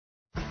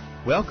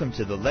Welcome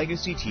to the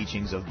legacy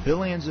teachings of Bill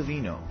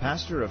Anzavino,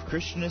 pastor of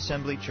Christian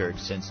Assembly Church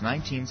since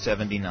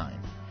 1979.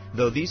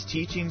 Though these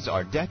teachings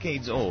are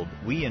decades old,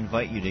 we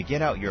invite you to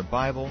get out your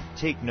Bible,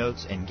 take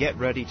notes, and get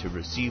ready to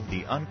receive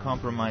the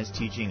uncompromised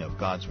teaching of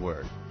God's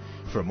Word.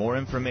 For more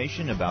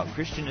information about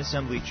Christian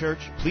Assembly Church,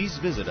 please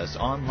visit us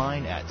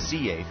online at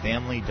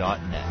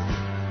cafamily.net.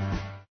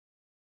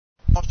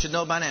 You should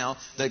know by now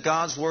that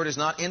God's Word is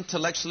not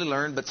intellectually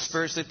learned, but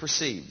spiritually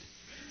perceived.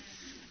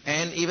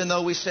 And even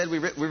though we said we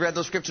read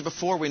those scriptures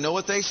before, we know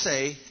what they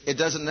say, it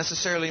doesn't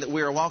necessarily that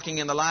we are walking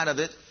in the light of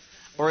it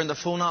or in the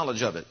full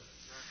knowledge of it.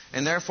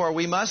 And therefore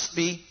we must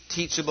be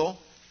teachable,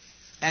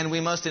 and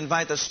we must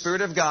invite the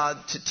Spirit of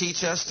God to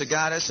teach us, to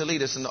guide us, to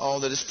lead us into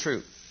all that is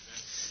true.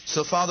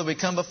 So, Father, we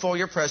come before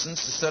your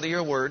presence to study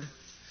your word.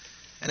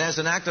 And as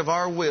an act of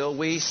our will,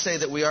 we say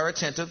that we are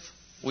attentive,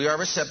 we are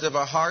receptive,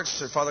 our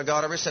hearts, Father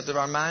God, are receptive,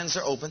 our minds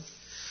are open.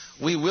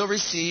 We will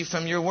receive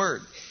from your word.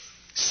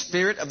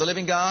 Spirit of the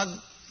living God,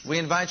 we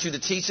invite you to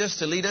teach us,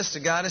 to lead us, to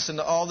guide us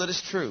into all that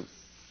is true.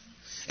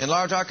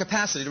 Enlarge our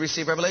capacity to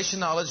receive revelation,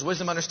 knowledge,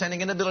 wisdom,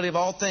 understanding, and ability of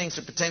all things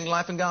that pertain to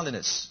life and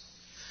godliness,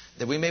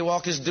 that we may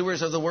walk as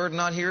doers of the word,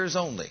 not hearers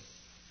only.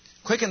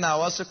 Quicken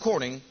thou us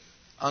according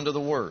unto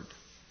the word.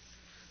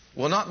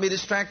 We'll not be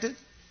distracted.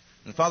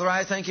 And Father,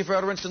 I thank you for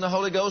utterance in the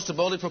Holy Ghost to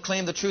boldly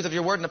proclaim the truth of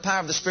your word and the power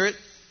of the Spirit,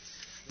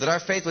 that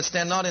our faith would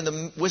stand not in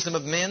the wisdom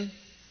of men,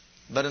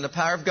 but in the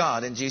power of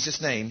God. In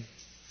Jesus' name,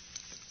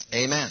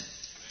 amen.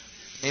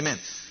 Amen.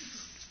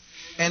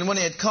 And when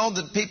he had called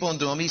the people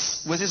unto him,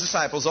 with his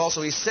disciples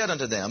also, he said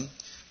unto them,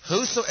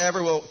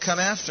 Whosoever will come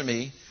after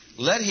me,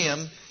 let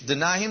him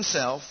deny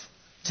himself,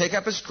 take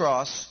up his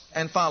cross,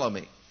 and follow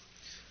me.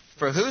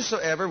 For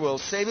whosoever will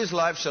save his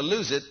life shall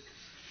lose it.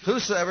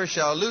 Whosoever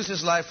shall lose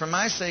his life for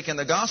my sake and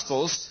the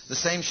gospel's, the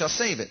same shall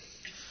save it.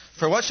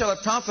 For what shall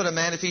it profit a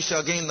man if he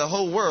shall gain the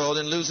whole world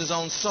and lose his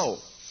own soul?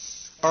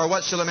 Or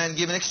what shall a man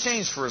give in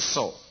exchange for his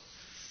soul?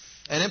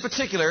 And in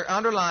particular,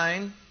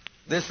 underline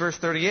this verse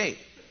 38.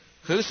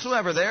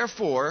 Whosoever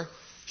therefore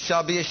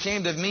shall be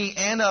ashamed of me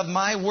and of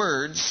my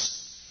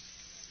words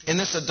in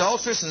this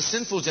adulterous and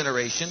sinful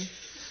generation,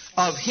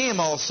 of him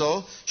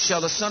also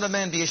shall the Son of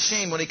Man be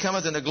ashamed when he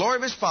cometh in the glory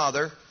of his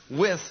Father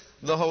with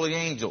the holy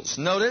angels.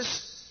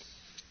 Notice,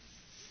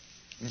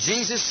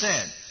 Jesus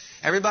said.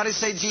 Everybody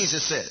say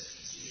Jesus said.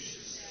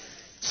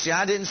 See,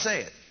 I didn't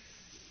say it.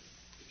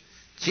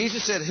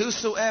 Jesus said,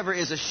 whosoever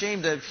is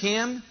ashamed of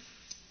him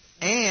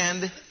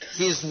and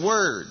his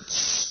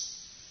words,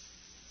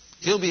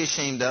 he'll be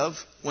ashamed of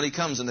when he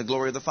comes in the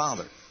glory of the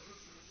Father.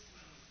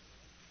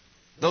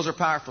 Those are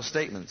powerful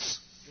statements.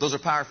 Those are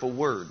powerful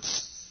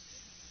words.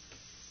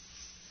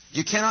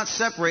 You cannot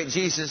separate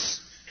Jesus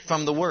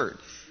from the Word.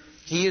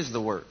 He is the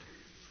Word.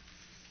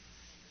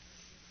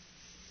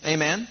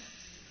 Amen?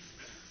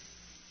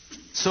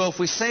 So if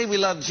we say we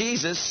love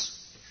Jesus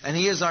and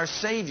He is our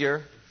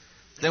Savior,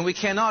 then we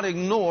cannot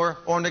ignore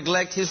or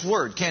neglect His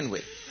Word, can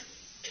we?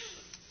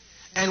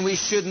 And we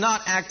should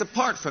not act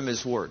apart from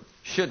His Word,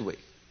 should we?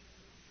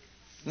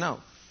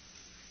 No.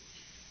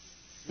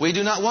 We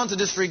do not want to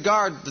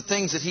disregard the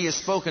things that He has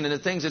spoken and the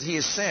things that He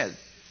has said.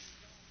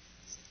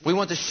 We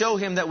want to show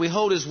Him that we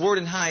hold His Word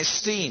in high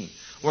esteem.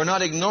 We're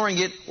not ignoring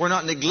it. We're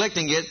not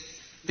neglecting it,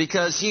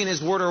 because He and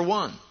His Word are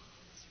one.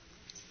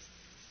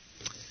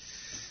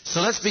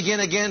 So let's begin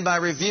again by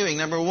reviewing.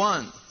 Number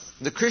one,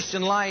 the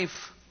Christian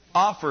life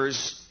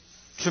offers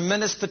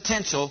tremendous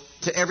potential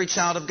to every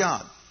child of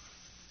God.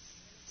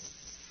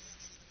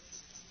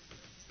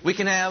 We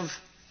can have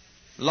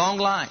long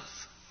life.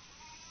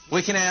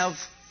 We can have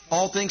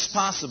all things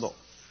possible.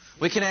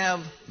 We can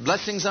have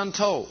blessings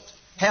untold,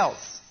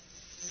 health,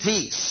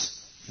 peace,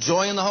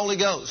 joy in the Holy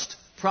Ghost,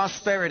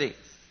 prosperity,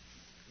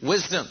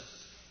 wisdom,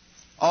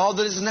 all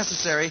that is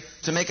necessary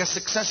to make us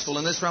successful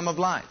in this realm of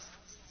life.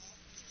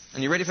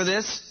 And you ready for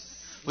this?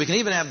 We can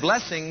even have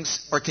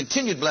blessings or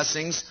continued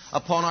blessings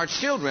upon our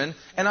children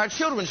and our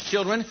children's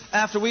children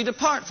after we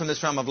depart from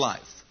this realm of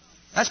life.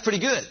 That's pretty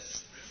good.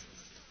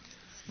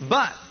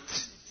 But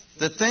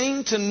the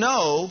thing to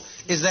know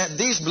is that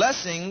these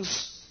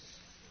blessings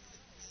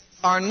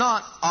are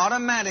not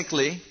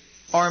automatically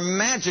or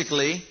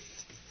magically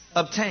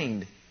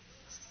obtained.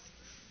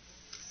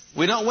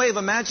 We don't wave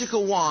a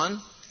magical wand,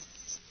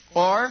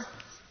 or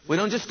we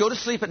don't just go to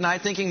sleep at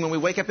night thinking when we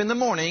wake up in the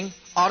morning,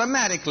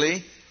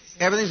 automatically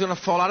everything's going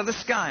to fall out of the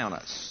sky on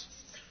us.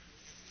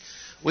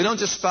 We don't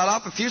just spout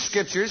off a few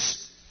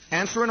scriptures,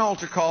 answer an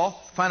altar call,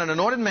 find an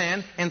anointed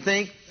man, and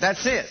think,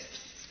 that's it.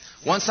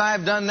 Once I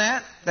have done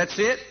that, that's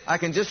it. I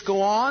can just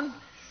go on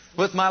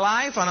with my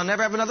life and I'll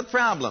never have another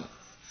problem.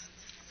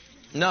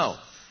 No,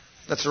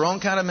 that's the wrong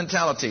kind of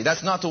mentality.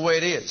 That's not the way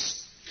it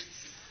is.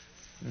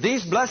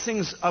 These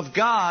blessings of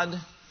God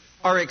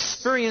are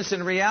experienced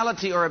in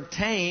reality or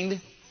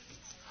obtained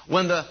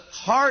when the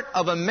heart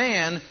of a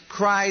man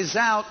cries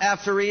out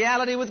after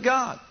reality with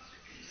God.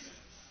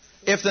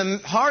 If the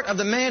heart of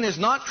the man is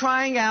not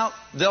crying out,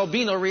 there'll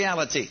be no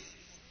reality.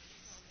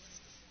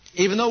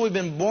 Even though we've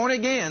been born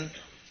again,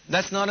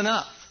 that's not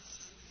enough.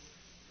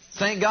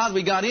 Thank God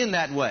we got in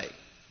that way.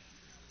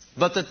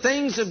 But the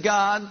things of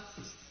God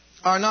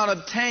are not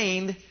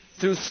obtained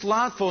through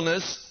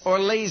slothfulness or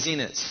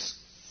laziness.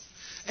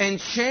 And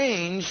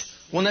change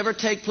will never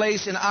take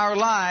place in our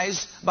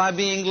lives by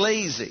being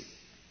lazy.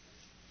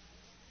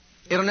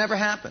 It'll never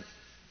happen.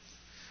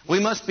 We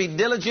must be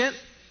diligent.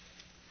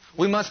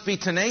 We must be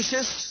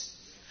tenacious.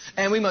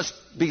 And we must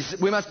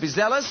be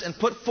zealous and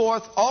put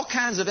forth all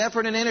kinds of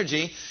effort and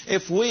energy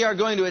if we are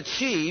going to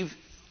achieve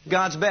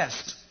God's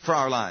best for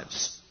our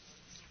lives.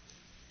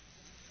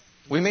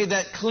 We made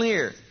that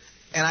clear.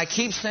 And I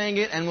keep saying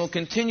it and will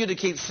continue to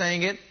keep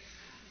saying it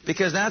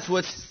because that's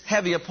what's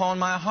heavy upon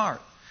my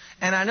heart.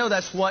 And I know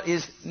that's what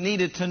is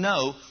needed to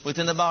know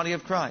within the body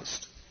of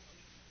Christ.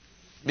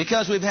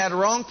 Because we've had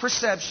wrong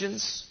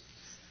perceptions,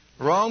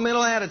 wrong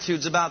mental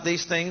attitudes about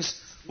these things,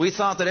 we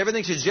thought that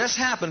everything should just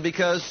happen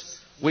because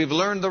we've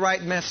learned the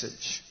right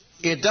message.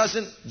 It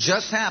doesn't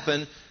just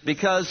happen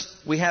because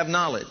we have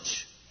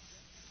knowledge.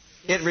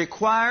 It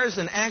requires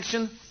an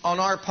action on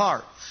our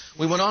part.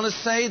 We went on to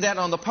say that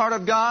on the part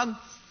of God,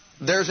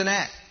 there's an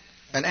act.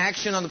 An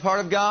action on the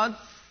part of God.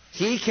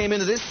 He came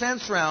into this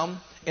sense realm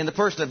in the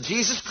person of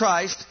Jesus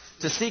Christ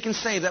to seek and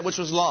save that which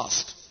was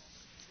lost.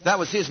 That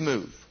was His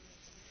move.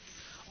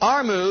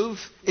 Our move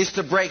is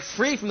to break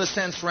free from the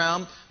sense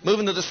realm, move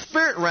into the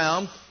spirit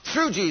realm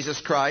through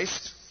Jesus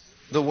Christ,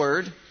 the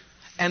Word,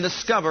 and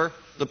discover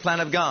the plan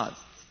of God.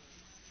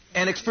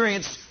 And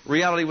experience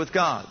reality with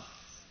God.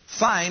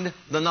 Find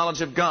the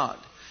knowledge of God.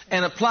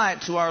 And apply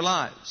it to our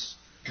lives.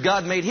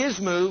 God made His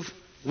move.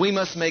 We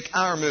must make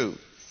our move.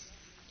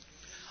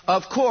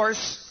 Of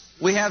course,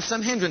 we have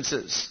some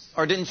hindrances.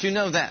 Or didn't you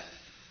know that?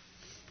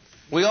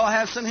 We all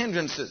have some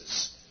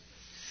hindrances.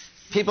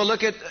 People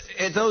look at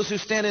those who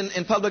stand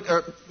in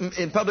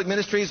public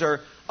ministries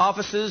or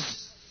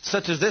offices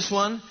such as this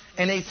one,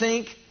 and they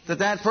think that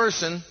that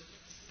person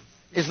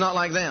is not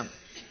like them.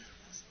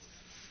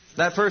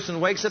 That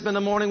person wakes up in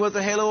the morning with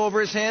a halo over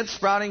his head,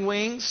 sprouting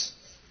wings,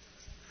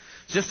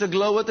 just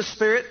aglow with the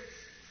Spirit,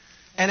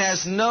 and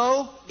has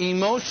no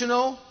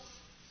emotional,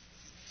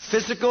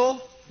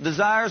 physical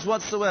desires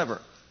whatsoever.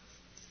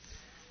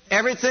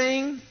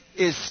 Everything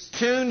is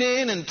tuned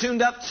in and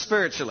tuned up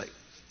spiritually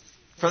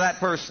for that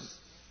person.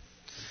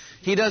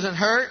 He doesn't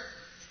hurt,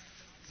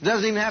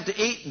 doesn't even have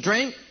to eat,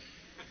 drink,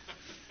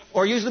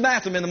 or use the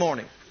bathroom in the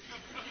morning.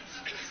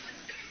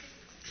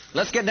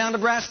 Let's get down to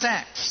brass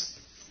tacks.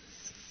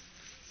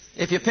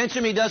 If you pinch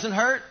him, he doesn't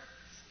hurt.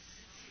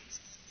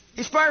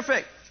 He's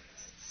perfect.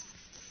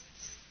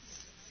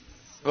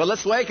 Well,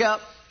 let's wake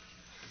up.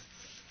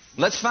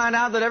 Let's find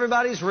out that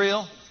everybody's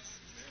real.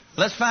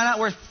 Let's find out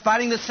we're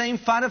fighting the same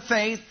fight of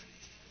faith,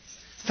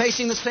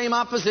 facing the same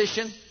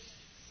opposition,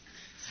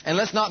 and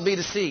let's not be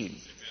deceived.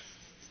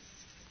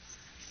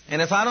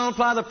 And if I don't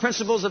apply the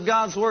principles of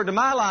God's Word to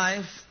my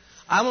life,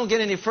 I won't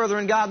get any further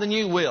in God than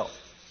you will.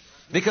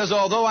 Because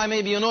although I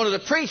may be anointed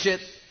to preach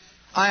it,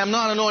 I am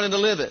not anointed to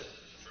live it.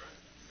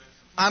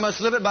 I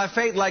must live it by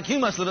faith like you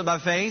must live it by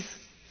faith.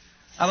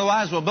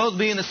 Otherwise, we'll both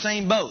be in the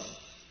same boat.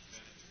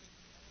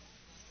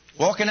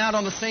 Walking out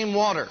on the same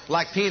water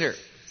like Peter.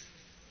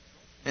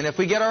 And if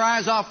we get our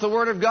eyes off the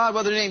Word of God,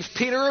 whether the name's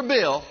Peter or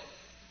Bill,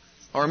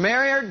 or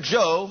Mary or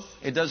Joe,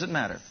 it doesn't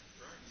matter.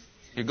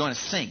 You're going to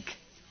sink.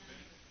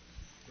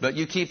 But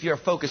you keep your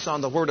focus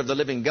on the Word of the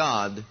living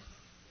God,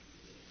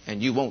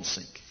 and you won't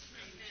sink.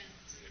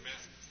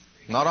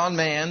 Not on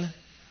man,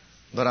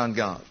 but on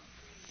God.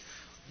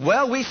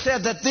 Well, we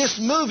said that this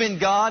move in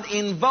God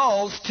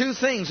involves two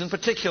things in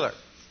particular.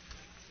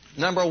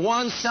 Number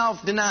one,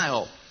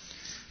 self-denial.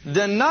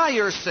 Deny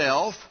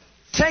yourself,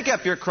 take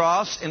up your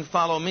cross, and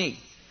follow me.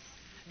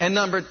 And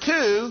number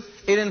two,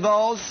 it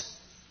involves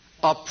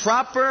a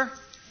proper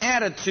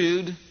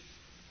attitude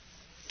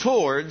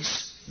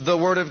towards the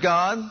Word of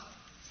God.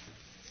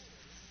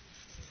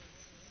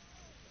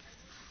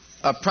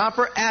 A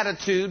proper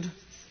attitude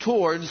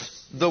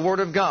towards the Word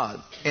of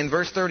God. In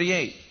verse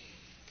 38.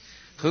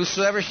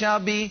 Whosoever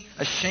shall be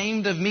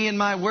ashamed of me and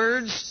my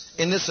words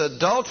in this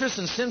adulterous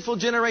and sinful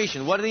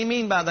generation. What did he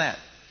mean by that?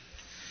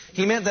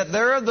 He meant that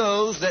there are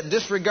those that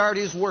disregard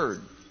His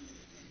Word.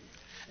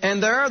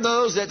 And there are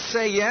those that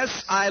say,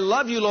 yes, I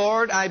love you,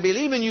 Lord, I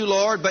believe in you,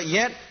 Lord, but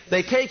yet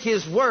they take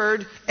His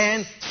Word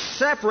and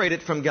separate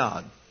it from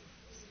God.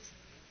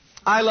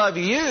 I love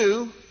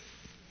you,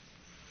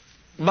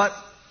 but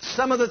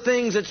some of the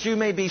things that you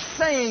may be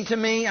saying to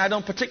me, I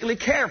don't particularly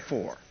care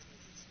for.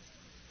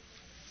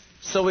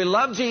 So we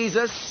love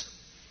Jesus,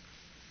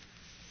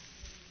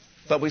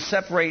 but we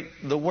separate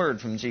the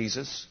Word from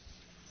Jesus.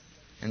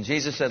 And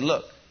Jesus said,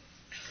 look,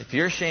 if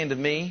you're ashamed of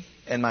me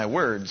and my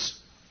words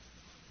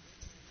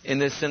in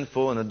this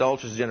sinful and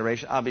adulterous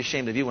generation, I'll be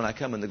ashamed of you when I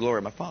come in the glory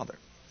of my Father.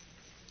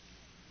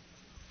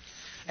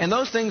 And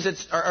those things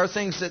are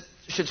things that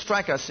should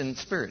strike us in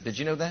spirit. Did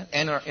you know that?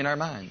 And in our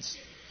minds.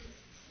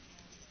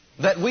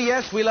 That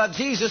we love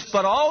Jesus,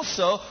 but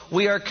also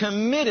we are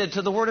committed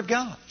to the Word of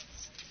God.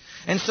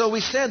 And so we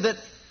said that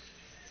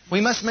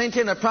we must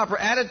maintain a proper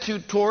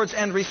attitude towards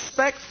and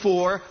respect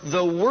for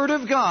the Word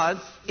of God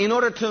in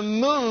order to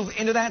move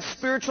into that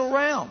spiritual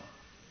realm.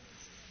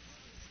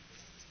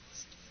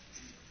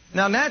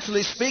 Now,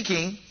 naturally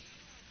speaking,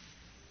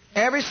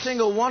 every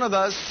single one of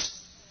us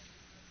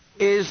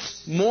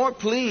is more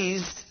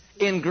pleased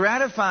in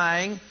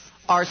gratifying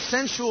our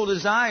sensual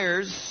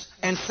desires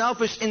and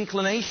selfish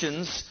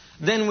inclinations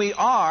than we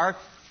are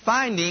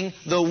finding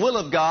the will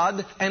of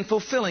God and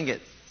fulfilling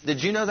it.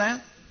 Did you know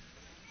that?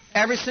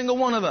 Every single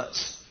one of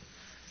us.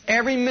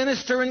 Every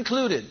minister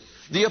included.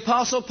 The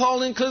Apostle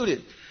Paul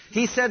included.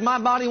 He said, my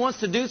body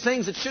wants to do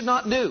things it should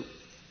not do.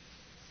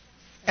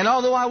 And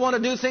although I want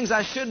to do things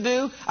I should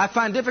do, I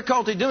find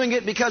difficulty doing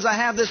it because I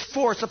have this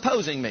force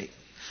opposing me.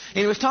 And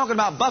he was talking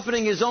about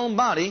buffeting his own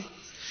body.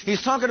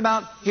 He's talking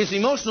about his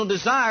emotional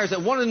desires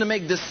that wanted him to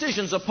make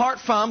decisions apart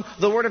from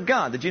the Word of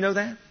God. Did you know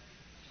that?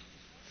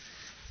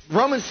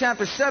 Romans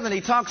chapter 7,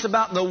 he talks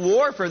about the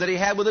warfare that he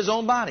had with his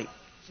own body.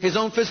 His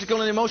own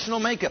physical and emotional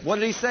makeup. What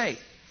did he say?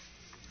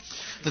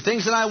 The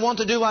things that I want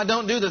to do, I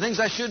don't do. The things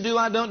I should do,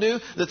 I don't do.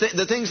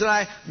 The things that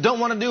I don't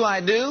want to do, I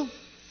do.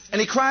 And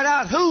he cried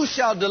out, who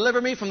shall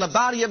deliver me from the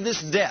body of this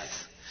death?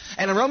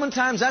 And in Roman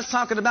times, that's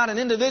talking about an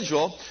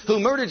individual who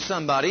murdered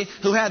somebody,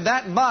 who had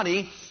that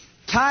body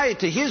tied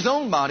to his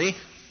own body,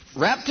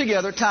 wrapped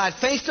together, tied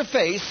face to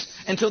face,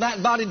 until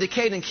that body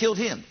decayed and killed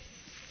him.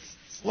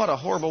 What a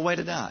horrible way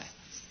to die.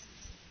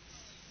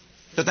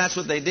 But that's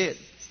what they did.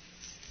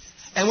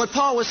 And what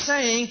Paul was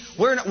saying,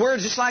 we're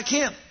just like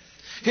him.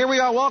 Here we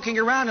are walking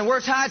around and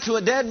we're tied to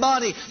a dead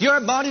body. Your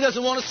body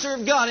doesn't want to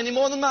serve God any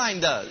more than mine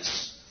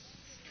does.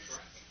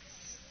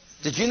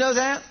 Did you know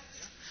that?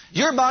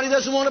 Your body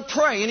doesn't want to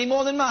pray any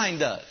more than mine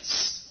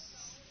does.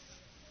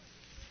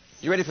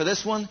 You ready for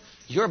this one?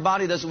 Your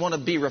body doesn't want to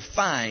be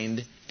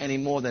refined any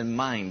more than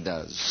mine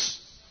does.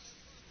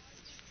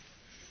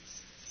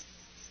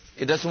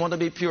 It doesn't want to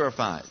be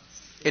purified.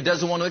 It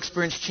doesn't want to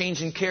experience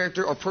change in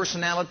character or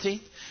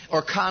personality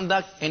or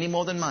conduct any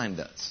more than mine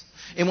does.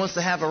 It wants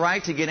to have a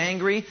right to get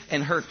angry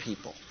and hurt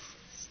people.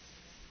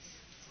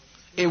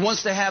 It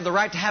wants to have the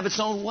right to have its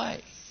own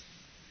way.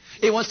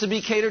 It wants to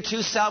be catered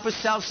to, selfish,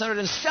 self-centered,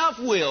 and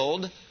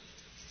self-willed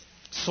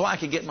so I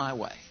can get my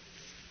way.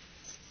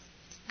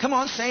 Come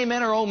on, say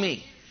amen or oh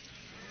me.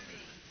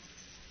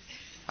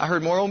 I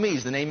heard more oh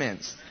me's than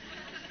amens.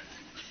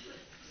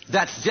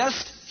 That's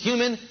just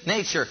human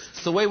nature.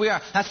 It's the way we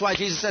are. That's why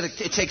Jesus said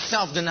it takes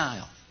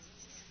self-denial.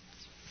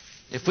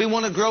 If we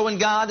want to grow in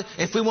God,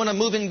 if we want to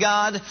move in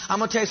God, I'm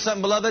going to tell you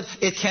something, beloved.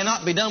 It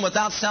cannot be done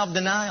without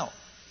self-denial.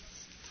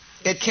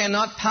 It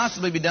cannot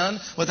possibly be done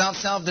without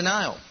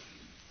self-denial.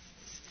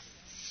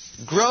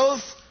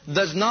 Growth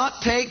does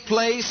not take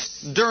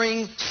place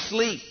during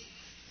sleep,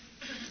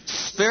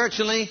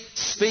 spiritually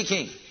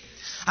speaking.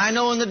 I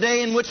know in the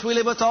day in which we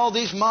live with all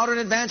these modern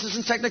advances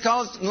and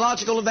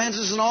technological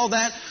advances and all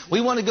that, we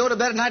want to go to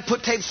bed at night,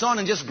 put tapes on,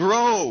 and just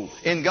grow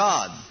in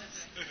God.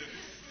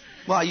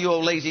 Why, you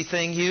old lazy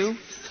thing, you.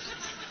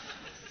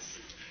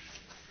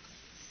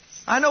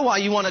 I know why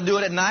you want to do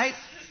it at night.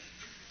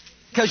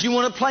 Because you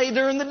want to play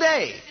during the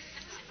day.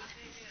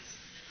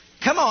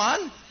 Come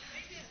on.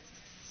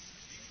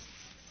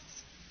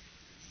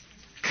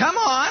 Come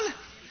on.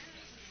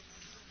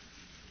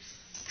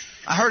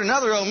 I heard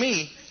another oh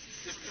me.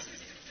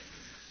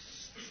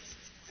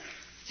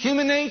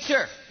 Human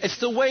nature. It's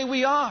the way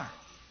we are.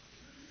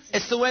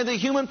 It's the way the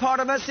human part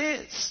of us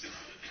is.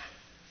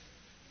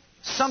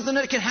 Something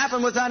that can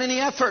happen without any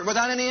effort,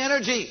 without any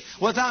energy,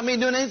 without me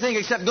doing anything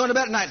except going to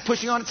bed at night,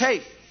 pushing on a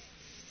tape.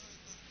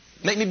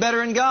 Make me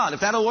better in God,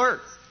 if that'll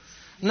work.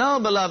 No,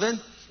 beloved.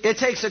 It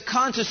takes a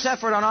conscious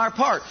effort on our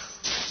part.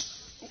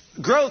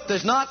 Growth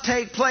does not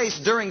take place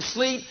during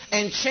sleep,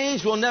 and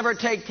change will never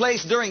take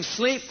place during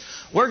sleep.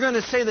 We're going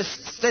to stay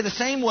the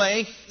same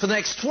way for the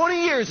next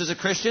 20 years as a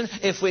Christian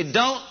if we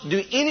don't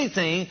do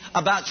anything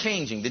about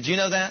changing. Did you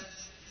know that?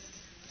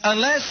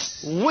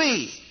 Unless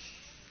we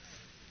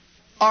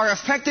are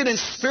affected in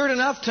spirit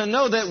enough to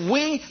know that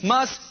we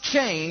must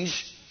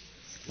change,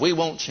 we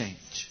won't change.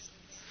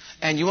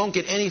 And you won't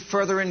get any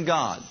further in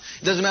God.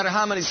 It doesn't matter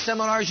how many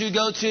seminars you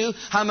go to,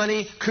 how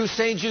many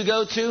crusades you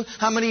go to,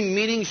 how many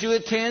meetings you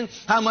attend,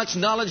 how much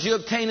knowledge you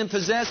obtain and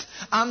possess.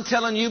 I'm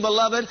telling you,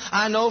 beloved,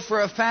 I know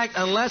for a fact,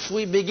 unless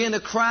we begin to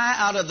cry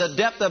out of the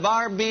depth of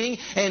our being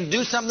and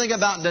do something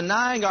about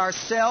denying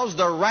ourselves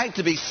the right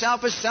to be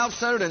selfish,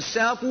 self-centered, and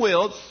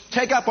self-willed,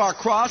 take up our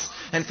cross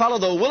and follow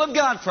the will of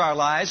God for our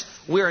lives,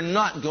 we are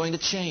not going to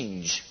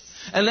change.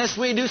 Unless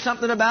we do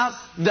something about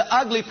the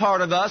ugly part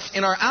of us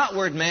in our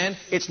outward man,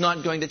 it's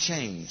not going to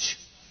change.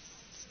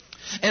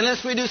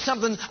 Unless we do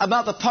something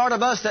about the part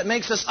of us that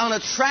makes us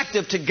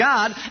unattractive to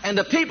God and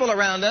the people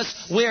around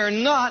us, we are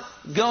not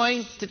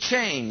going to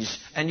change.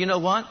 And you know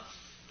what?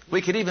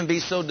 We could even be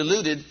so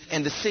deluded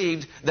and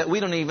deceived that we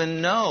don't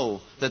even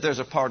know that there's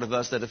a part of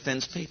us that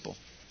offends people.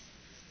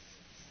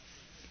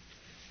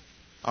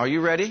 Are you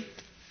ready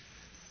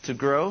to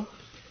grow?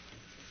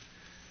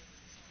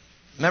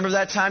 Remember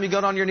that time you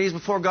got on your knees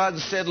before God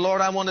and said,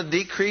 Lord, I want to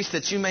decrease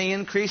that you may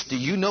increase? Do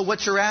you know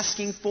what you're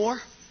asking for?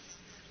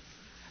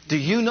 Do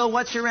you know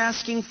what you're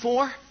asking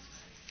for?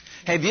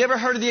 Have you ever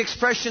heard of the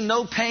expression,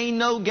 no pain,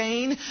 no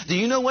gain? Do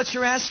you know what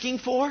you're asking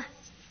for?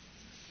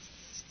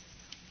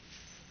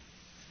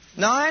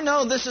 Now, I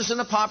know this isn't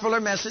a popular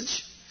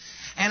message,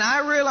 and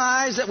I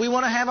realize that we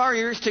want to have our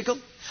ears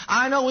tickled.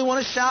 I know we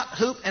want to shout,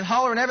 hoop, and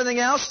holler and everything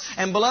else.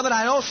 And, beloved,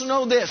 I also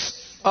know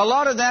this. A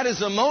lot of that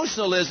is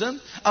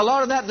emotionalism. A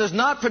lot of that does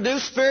not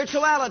produce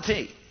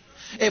spirituality.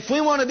 If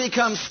we want to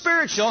become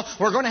spiritual,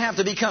 we're going to have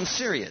to become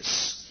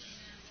serious.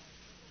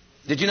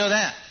 Did you know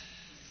that?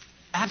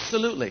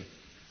 Absolutely.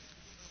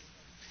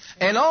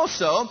 And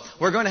also,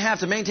 we're going to have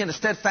to maintain a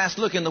steadfast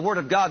look in the Word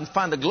of God and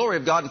find the glory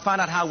of God and find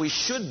out how we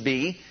should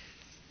be.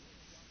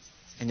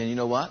 And then you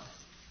know what?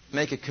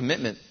 Make a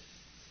commitment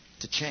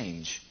to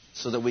change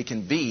so that we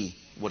can be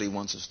what He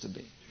wants us to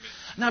be.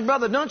 Now,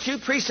 brother, don't you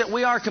preach that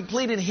we are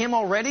complete in Him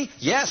already?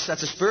 Yes,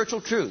 that's a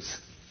spiritual truth.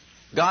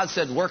 God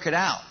said, work it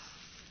out.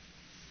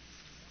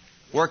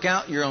 Work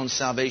out your own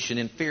salvation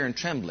in fear and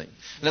trembling.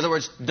 In other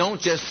words, don't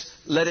just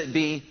let it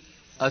be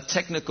a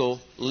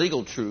technical,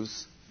 legal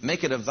truth.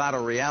 Make it a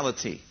vital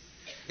reality.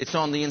 It's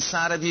on the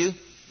inside of you.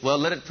 Well,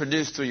 let it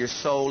produce through your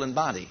soul and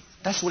body.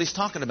 That's what He's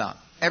talking about.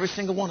 Every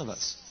single one of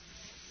us.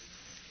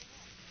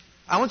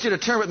 I want you to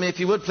turn with me, if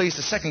you would, please,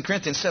 to 2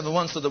 Corinthians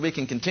 7:1 so that we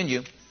can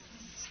continue.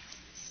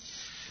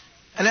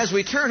 And as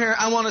we turn here,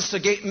 I want us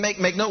to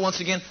make note once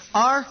again.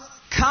 Our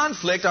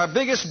conflict, our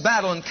biggest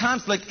battle and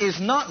conflict is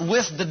not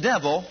with the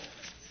devil.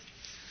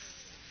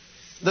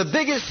 The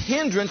biggest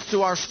hindrance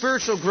to our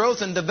spiritual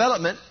growth and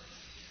development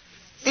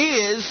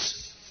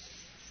is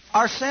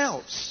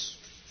ourselves.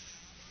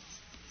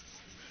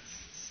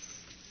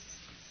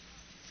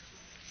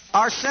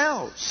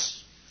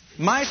 Ourselves.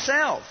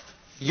 Myself.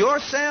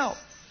 Yourself.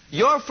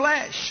 Your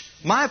flesh.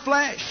 My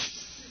flesh.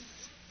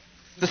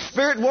 The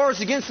spirit wars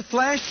against the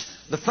flesh.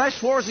 The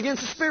flesh wars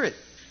against the spirit.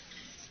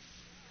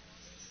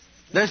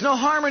 There's no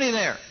harmony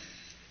there.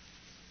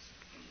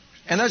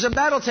 And there's a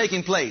battle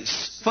taking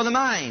place for the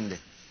mind.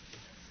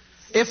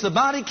 If the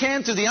body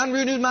can, through the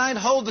unrenewed mind,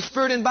 hold the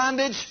spirit in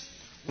bondage,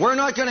 we're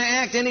not going to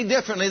act any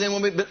differently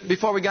than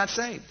before we got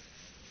saved.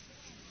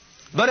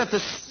 But if the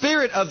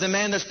spirit of the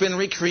man that's been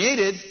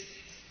recreated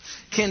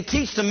can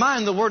teach the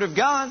mind the Word of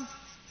God,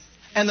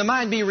 and the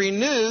mind be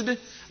renewed,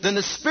 then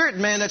the spirit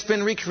man that's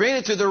been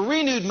recreated through the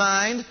renewed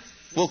mind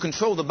will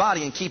control the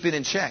body and keep it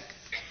in check.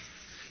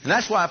 And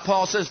that's why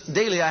Paul says,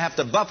 daily I have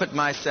to buffet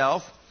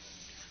myself,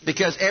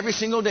 because every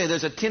single day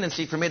there's a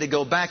tendency for me to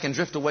go back and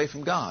drift away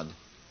from God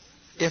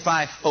if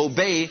I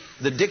obey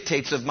the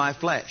dictates of my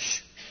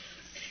flesh.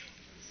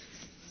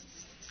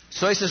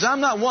 So he says,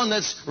 I'm not one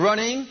that's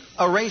running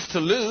a race to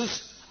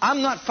lose.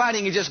 I'm not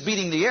fighting and just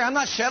beating the air. I'm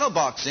not shadow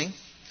boxing.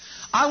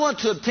 I want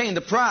to obtain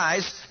the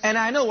prize, and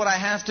I know what I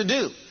have to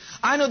do.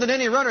 I know that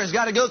any runner has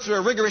got to go through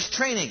a rigorous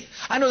training.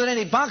 I know that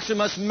any boxer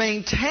must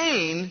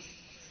maintain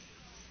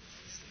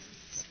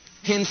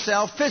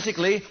himself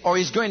physically, or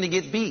he's going to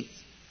get beat.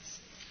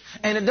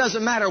 And it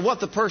doesn't matter what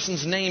the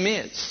person's name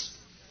is.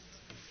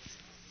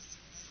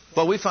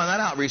 Well, we found that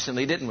out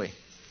recently, didn't we?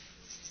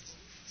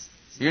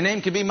 Your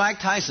name could be Mike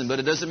Tyson, but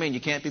it doesn't mean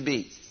you can't be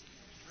beat.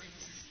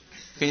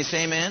 Can you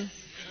say amen?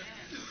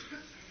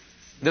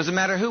 It doesn't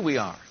matter who we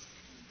are.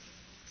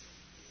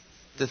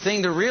 The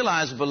thing to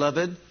realize,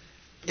 beloved,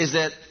 is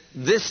that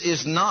this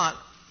is not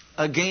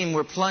a game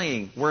we're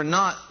playing. We're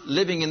not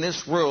living in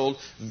this world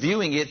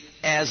viewing it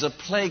as a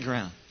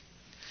playground.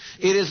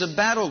 It is a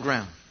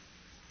battleground.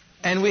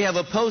 And we have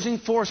opposing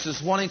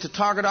forces wanting to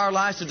target our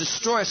lives to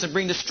destroy us and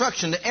bring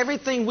destruction to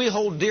everything we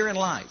hold dear in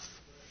life.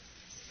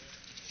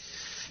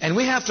 And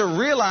we have to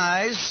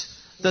realize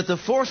that the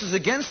forces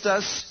against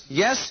us,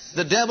 yes,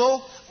 the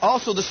devil,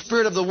 also the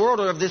spirit of the world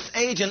or of this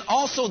age, and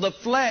also the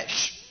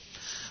flesh.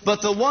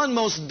 But the one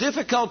most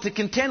difficult to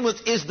contend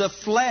with is the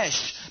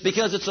flesh,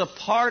 because it's a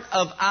part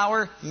of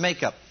our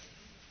makeup.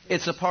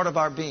 It's a part of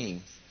our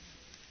being.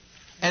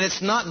 And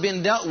it's not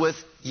been dealt with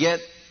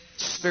yet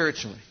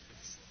spiritually.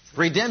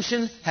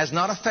 Redemption has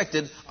not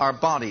affected our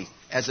body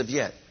as of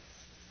yet.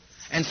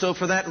 And so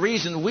for that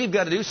reason, we've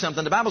got to do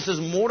something. The Bible says,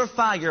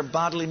 mortify your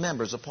bodily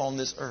members upon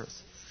this earth.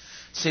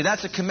 See,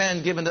 that's a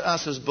command given to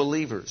us as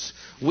believers.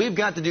 We've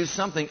got to do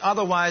something,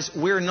 otherwise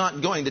we're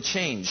not going to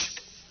change.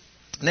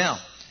 Now,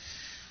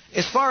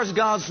 as far as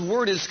God's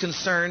Word is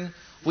concerned,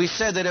 we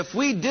said that if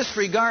we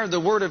disregard the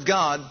Word of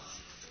God,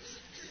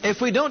 if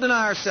we don't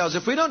deny ourselves,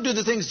 if we don't do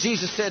the things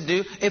Jesus said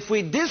do, if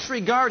we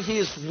disregard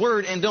His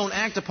Word and don't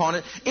act upon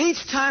it,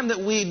 each time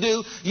that we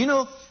do, you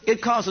know,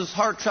 it causes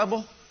heart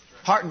trouble,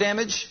 heart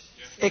damage.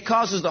 It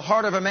causes the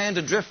heart of a man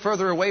to drift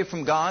further away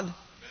from God.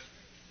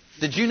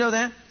 Did you know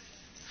that?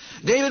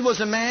 David was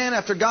a man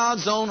after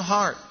God's own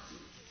heart.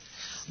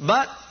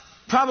 But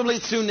probably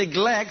through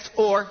neglect,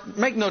 or,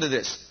 make note of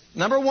this,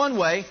 number one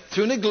way,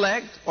 through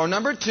neglect, or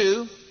number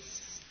two,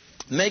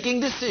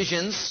 making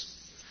decisions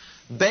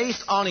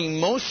based on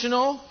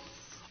emotional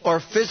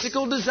or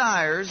physical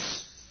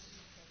desires.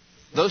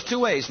 Those two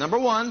ways. Number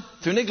one,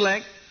 through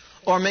neglect,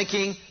 or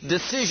making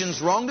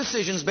decisions, wrong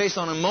decisions based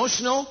on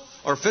emotional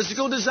or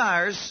physical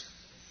desires,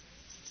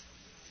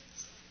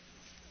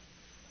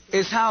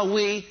 is how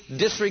we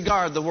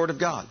disregard the Word of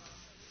God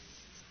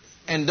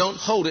and don't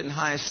hold it in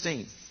high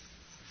esteem.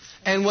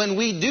 And when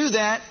we do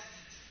that,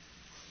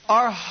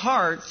 our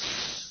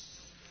hearts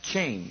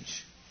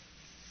change.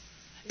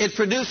 It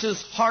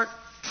produces heart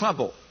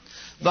trouble.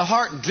 The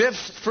heart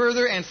drifts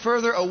further and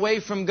further away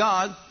from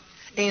God,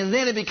 and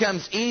then it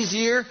becomes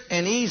easier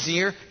and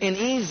easier and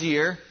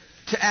easier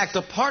to act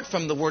apart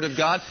from the Word of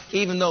God,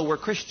 even though we're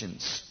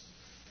Christians.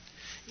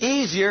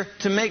 Easier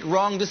to make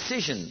wrong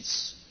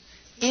decisions.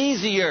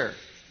 Easier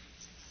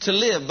to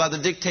live by the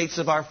dictates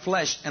of our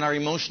flesh and our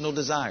emotional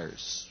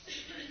desires.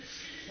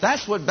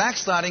 That's what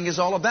backsliding is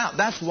all about.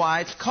 That's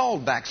why it's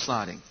called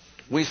backsliding.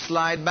 We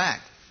slide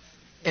back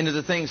into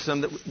the things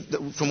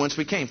from whence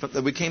we came,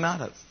 that we came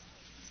out of.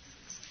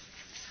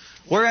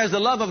 Whereas the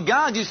love of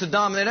God used to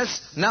dominate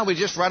us, now we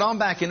just right on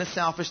back into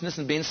selfishness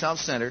and being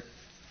self-centered.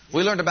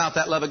 We learned about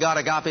that love of God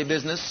agape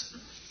business,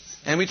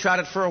 and we tried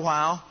it for a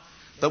while,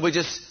 but we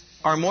just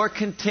are more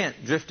content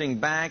drifting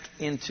back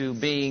into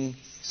being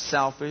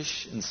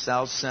selfish and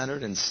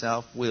self-centered and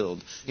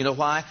self-willed. You know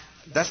why?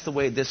 That's the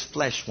way this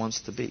flesh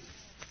wants to be.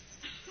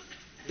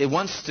 It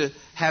wants to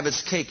have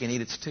its cake and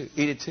eat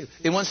it too.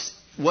 It wants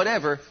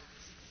whatever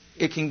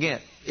it can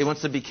get. It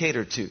wants to be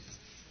catered to.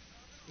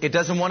 It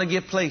doesn't want to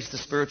give place to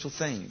spiritual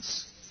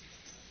things.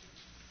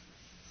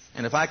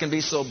 And if I can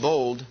be so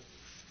bold,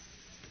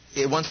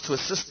 it wants to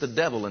assist the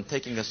devil in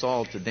taking us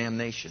all to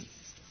damnation.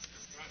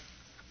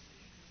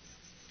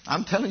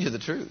 I'm telling you the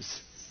truth.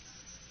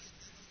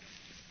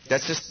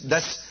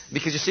 That's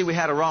because you see we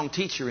had a wrong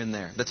teacher in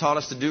there that taught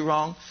us to do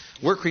wrong.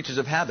 We're creatures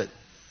of habit.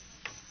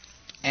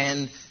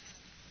 And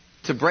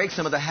to break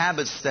some of the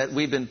habits that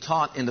we've been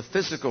taught in the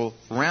physical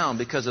realm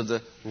because of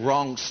the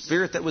wrong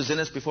spirit that was in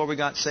us before we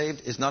got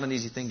saved is not an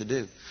easy thing to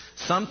do.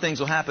 Some things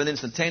will happen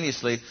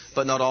instantaneously,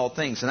 but not all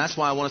things. And that's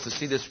why I want us to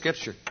see this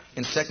scripture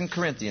in 2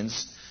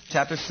 Corinthians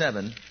chapter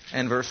 7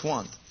 and verse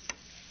 1.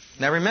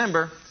 Now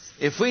remember,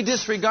 if we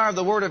disregard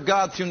the Word of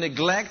God through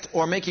neglect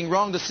or making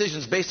wrong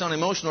decisions based on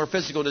emotional or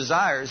physical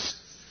desires,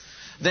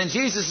 then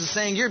Jesus is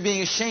saying, you're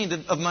being ashamed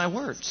of my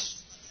words.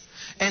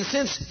 And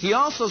since He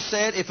also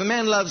said, if a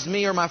man loves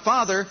me or my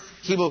Father,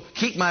 he will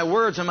keep my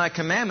words and my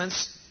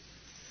commandments,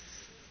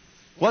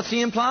 what's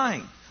He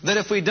implying? That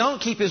if we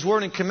don't keep His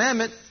word and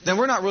commandment, then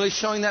we're not really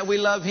showing that we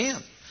love Him.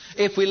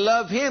 If we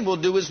love Him, we'll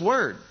do His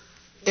word.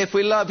 If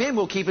we love Him,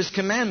 we'll keep His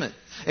commandment.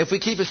 If we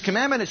keep His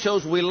commandment, it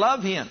shows we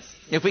love Him.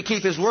 If we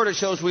keep His word, it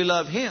shows we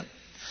love Him.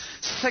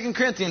 2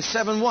 Corinthians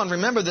 7:1,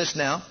 remember this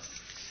now.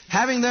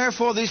 Having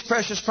therefore these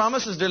precious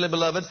promises, dearly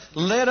beloved,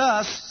 let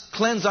us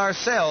cleanse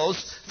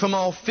ourselves from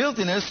all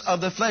filthiness of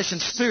the flesh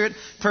and spirit,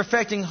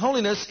 perfecting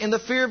holiness in the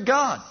fear of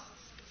God.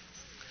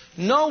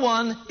 No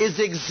one is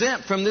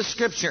exempt from this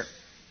scripture.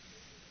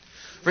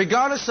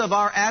 Regardless of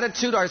our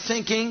attitude, our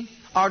thinking,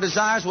 our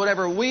desires,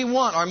 whatever we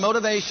want, our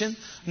motivation,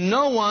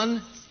 no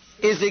one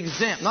is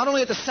exempt. Not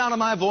only at the sound of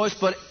my voice,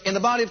 but in the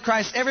body of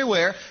Christ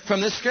everywhere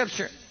from this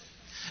scripture.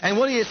 And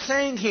what he is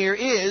saying here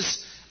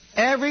is,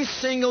 every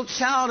single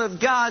child of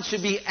God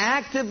should be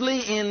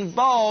actively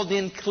involved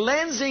in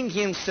cleansing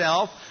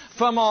himself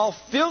from all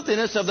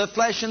filthiness of the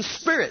flesh and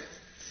spirit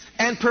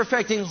and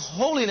perfecting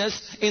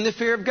holiness in the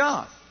fear of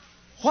God.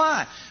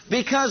 Why?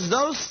 Because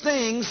those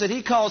things that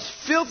he calls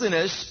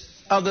filthiness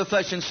of the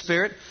flesh and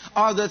spirit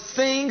are the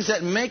things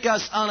that make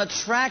us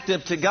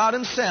unattractive to God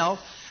Himself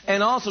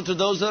and also to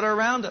those that are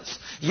around us.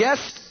 Yes,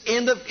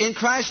 in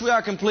Christ we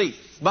are complete.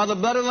 By the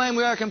blood of the Lamb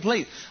we are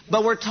complete.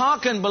 But we're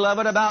talking,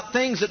 beloved, about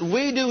things that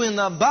we do in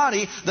the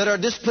body that are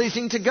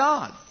displeasing to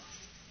God.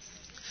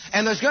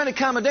 And there's going to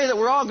come a day that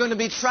we're all going to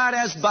be tried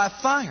as by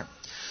fire.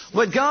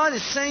 What God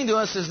is saying to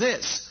us is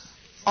this.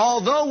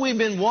 Although we've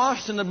been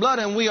washed in the blood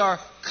and we are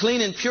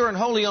clean and pure and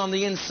holy on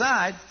the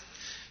inside,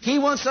 He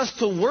wants us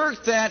to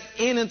work that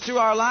in and through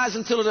our lives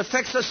until it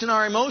affects us in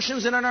our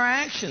emotions and in our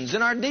actions,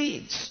 in our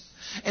deeds,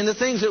 in the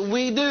things that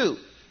we do,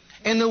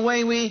 in the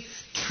way we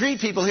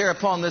treat people here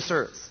upon this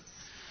earth,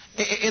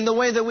 in the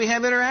way that we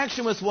have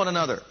interaction with one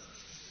another,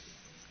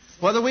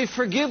 whether we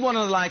forgive one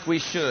another like we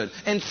should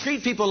and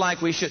treat people like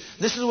we should.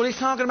 This is what He's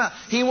talking about.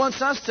 He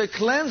wants us to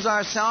cleanse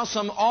ourselves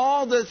from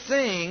all the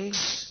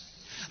things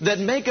that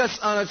make us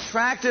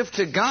unattractive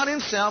to God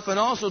Himself and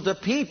also to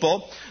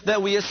people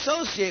that we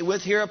associate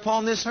with here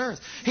upon this earth.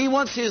 He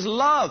wants His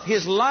love,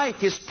 His light,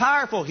 His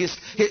powerful, His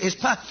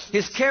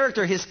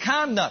character, His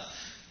conduct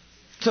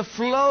to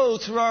flow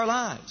through our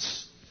lives.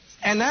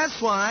 And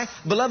that's why,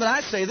 beloved,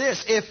 I say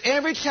this. If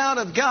every child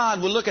of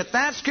God would look at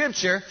that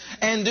scripture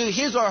and do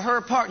his or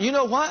her part, you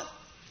know what?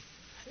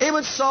 It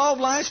would solve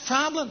life's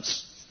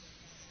problems.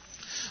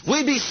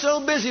 We'd be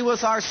so busy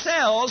with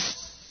ourselves,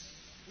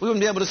 we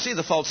wouldn't be able to see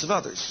the faults of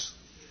others.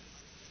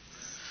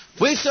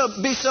 We'd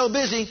be so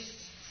busy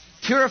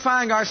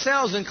purifying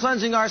ourselves and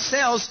cleansing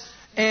ourselves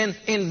and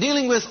in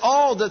dealing with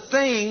all the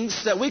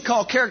things that we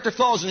call character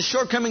flaws and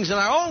shortcomings in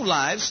our own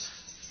lives,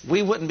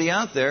 we wouldn't be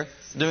out there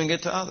doing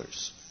it to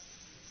others,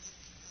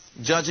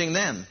 judging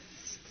them.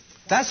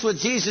 That's what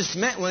Jesus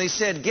meant when He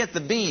said, get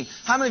the beam.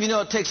 How many of you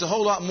know it takes a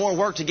whole lot more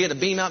work to get a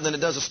beam out than it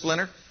does a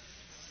splinter?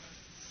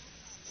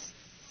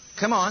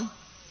 Come on.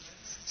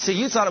 See,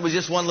 you thought it was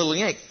just one little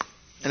yank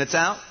and it's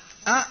out.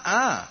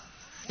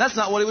 That's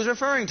not what He was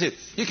referring to.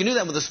 You can do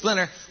that with a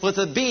splinter. With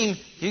a beam,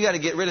 you got to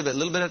get rid of it a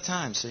little bit at a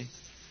time, see?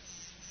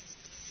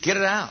 Get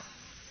it out.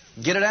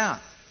 Get it out.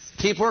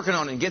 Keep working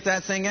on it and get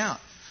that thing out.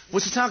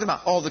 What's he talking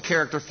about? All the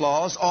character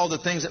flaws, all the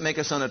things that make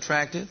us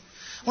unattractive.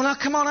 Well, now,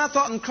 come on, I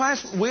thought in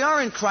Christ, we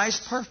are in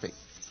Christ perfect.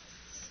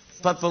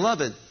 But,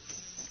 beloved,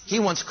 He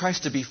wants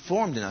Christ to be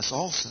formed in us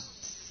also.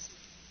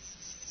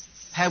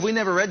 Have we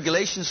never read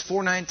Galatians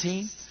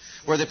 4:19,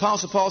 where the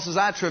Apostle Paul says,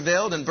 I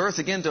travailed in birth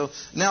again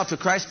now to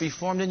Christ be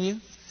formed in you?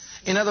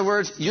 In other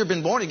words, you've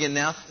been born again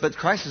now, but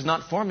Christ is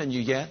not formed in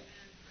you yet.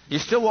 You're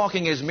still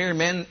walking as mere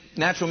men,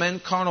 natural men,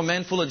 carnal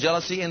men, full of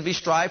jealousy, envy,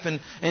 strife, and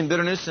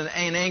bitterness, and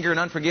anger, and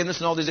unforgiveness,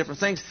 and all these different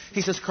things.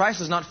 He says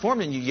Christ is not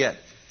formed in you yet.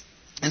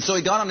 And so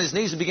he got on his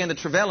knees and began to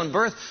travail in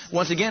birth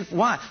once again.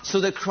 Why?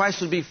 So that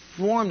Christ would be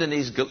formed in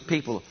these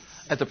people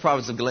at the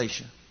province of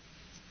Galatia.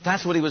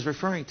 That's what he was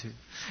referring to.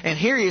 And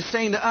here he is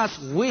saying to us,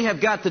 we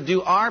have got to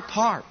do our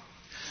part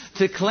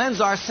to cleanse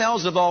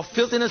ourselves of all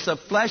filthiness of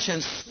flesh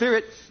and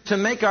spirit, to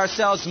make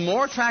ourselves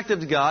more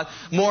attractive to God,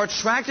 more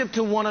attractive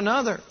to one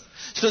another,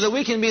 so that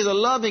we can be the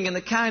loving and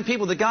the kind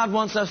people that God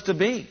wants us to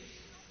be.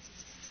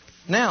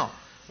 Now,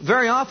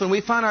 very often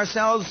we find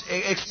ourselves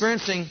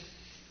experiencing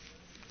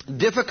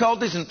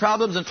difficulties and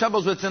problems and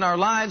troubles within our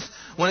lives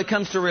when it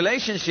comes to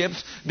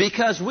relationships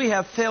because we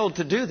have failed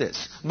to do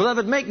this.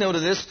 Beloved, make note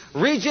of this.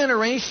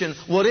 Regeneration,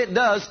 what it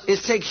does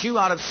is takes you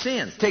out of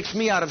sin, takes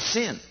me out of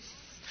sin.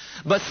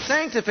 But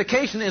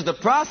sanctification is the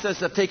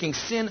process of taking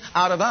sin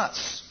out of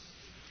us.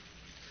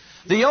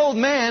 The old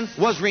man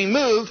was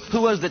removed,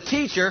 who was the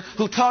teacher,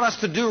 who taught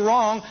us to do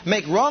wrong,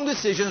 make wrong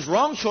decisions,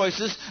 wrong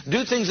choices,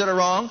 do things that are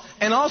wrong,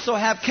 and also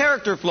have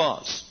character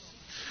flaws.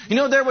 You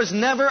know, there was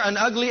never an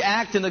ugly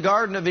act in the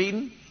Garden of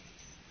Eden.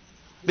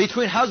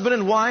 Between husband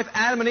and wife,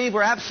 Adam and Eve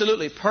were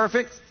absolutely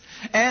perfect.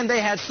 And they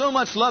had so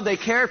much love, they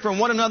cared for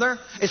one another.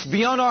 It's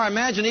beyond our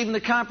imagination,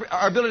 even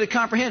our ability to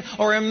comprehend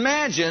or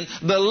imagine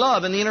the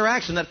love and the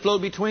interaction that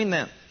flowed between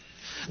them.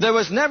 There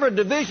was never a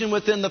division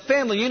within the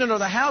family unit or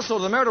the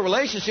household or the marital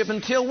relationship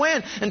until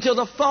when? Until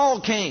the fall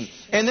came.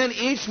 And then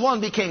each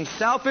one became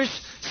selfish,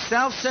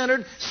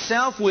 self-centered,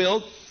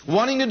 self-willed,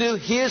 wanting to do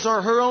his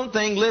or her own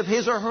thing, live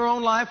his or her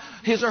own life,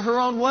 his or her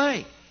own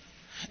way.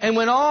 And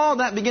when all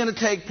that began to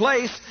take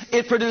place,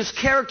 it produced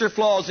character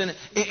flaws in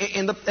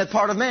the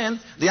part of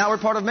man, the outward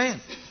part of man,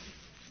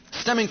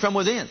 stemming from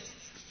within.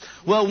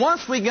 Well,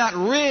 once we got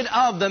rid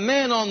of the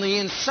man on the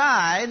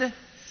inside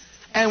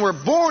and were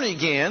born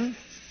again,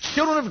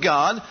 children of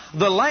God,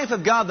 the life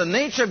of God, the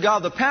nature of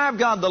God, the power of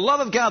God, the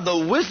love of God,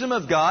 the wisdom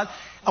of God,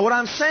 what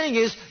I'm saying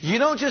is, you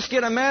don't just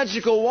get a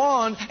magical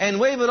wand and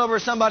wave it over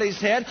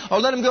somebody's head or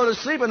let them go to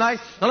sleep at night,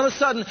 and all of a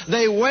sudden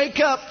they wake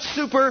up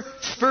super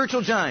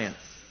spiritual giant.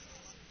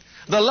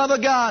 The love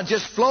of God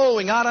just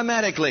flowing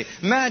automatically,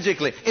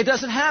 magically. It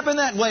doesn't happen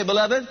that way,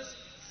 beloved.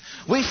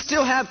 We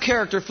still have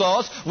character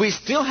flaws. We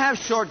still have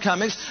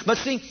shortcomings. But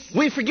see,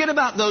 we forget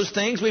about those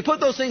things. We put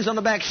those things on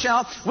the back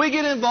shelf. We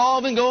get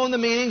involved in going to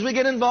meetings. We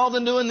get involved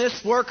in doing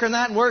this work and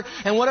that work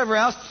and whatever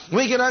else.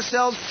 We get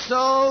ourselves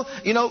so,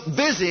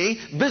 busy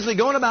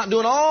going about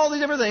doing all these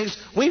different things.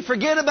 We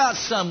forget about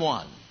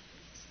someone.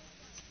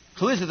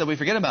 Who is it that we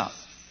forget about?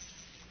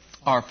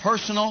 Our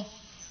personal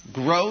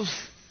growth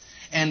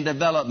and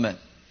development.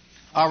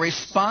 Our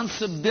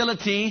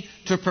responsibility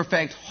to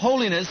perfect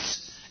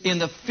holiness in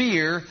the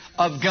fear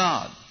of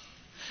God.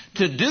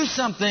 To do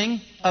something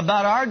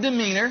about our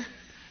demeanor,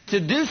 to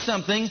do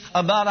something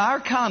about our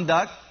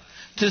conduct,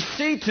 to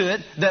see to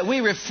it that we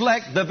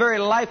reflect the very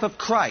life of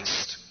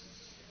Christ.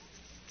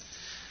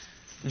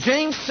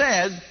 James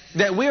said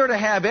that we are to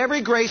have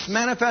every grace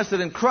manifested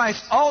in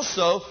Christ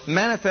also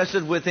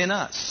manifested within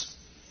us.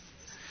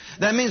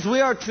 That means we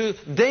are to,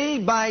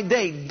 day by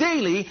day,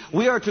 daily,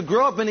 we are to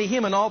grow up into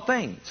Him in all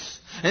things.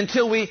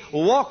 Until we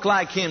walk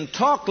like Him,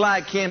 talk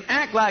like Him,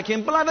 act like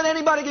Him. Beloved,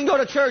 anybody can go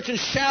to church and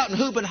shout and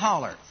hoop and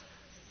holler.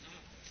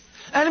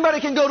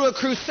 Anybody can go to a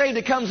crusade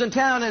that comes in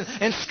town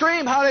and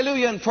scream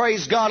hallelujah and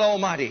praise God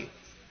Almighty.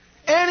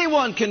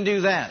 Anyone can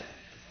do that.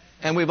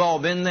 And we've all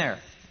been there.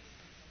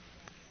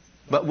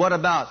 But what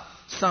about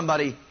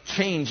somebody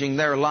changing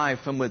their life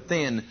from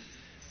within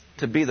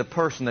to be the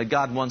person that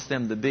God wants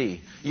them to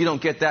be? You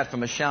don't get that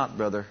from a shout,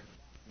 brother.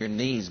 Your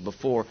knees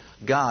before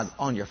God,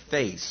 on your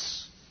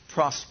face,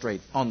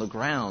 prostrate on the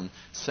ground,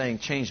 saying,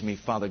 change me,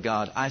 Father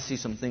God. I see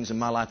some things in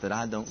my life that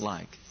I don't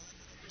like.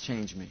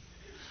 Change me.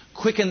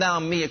 Quicken thou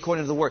me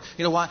according to the word.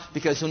 You know why?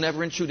 Because He'll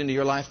never intrude into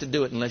your life to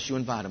do it unless you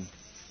invite Him.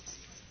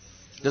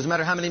 Doesn't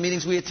matter how many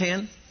meetings we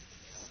attend.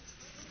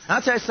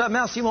 I'll tell you something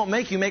else. He won't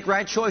make you make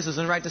right choices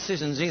and right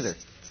decisions either.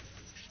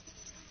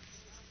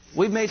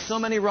 We've made so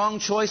many wrong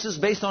choices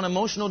based on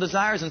emotional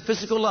desires and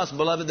physical lust,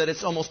 beloved, that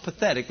it's almost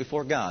pathetic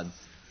before God.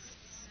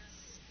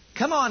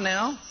 Come on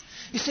now.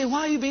 You say,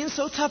 why are you being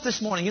so tough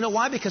this morning? You know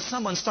why? Because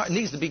someone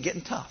needs to be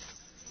getting tough.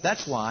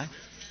 That's why.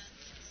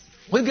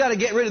 We've got to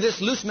get rid of this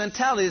loose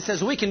mentality that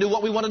says we can do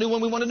what we want to do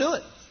when we want to do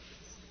it.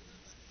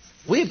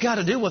 We've got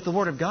to do what the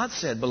Word of God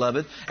said,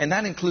 beloved. And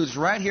that includes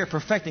right here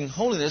perfecting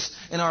holiness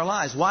in our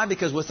lives. Why?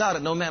 Because without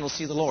it, no man will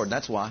see the Lord.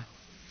 That's why.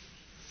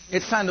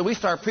 It's time that we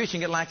start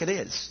preaching it like it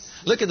is.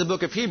 Look at the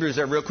book of Hebrews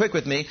there real quick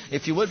with me,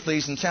 if you would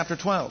please, in chapter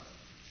 12.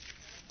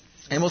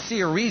 And we'll see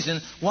a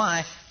reason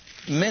why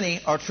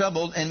many are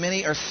troubled and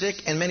many are sick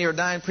and many are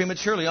dying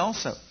prematurely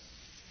also.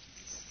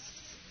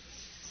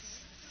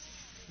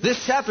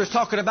 This chapter is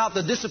talking about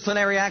the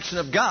disciplinary action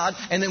of God,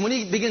 and then when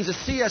He begins to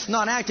see us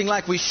not acting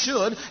like we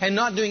should and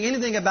not doing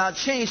anything about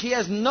change, He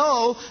has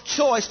no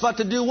choice but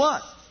to do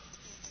what?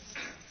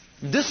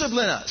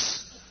 Discipline us.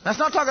 That's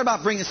not talking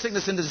about bringing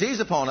sickness and disease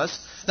upon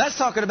us. That's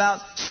talking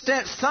about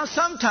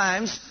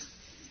sometimes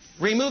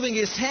removing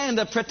His hand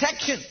of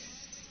protection,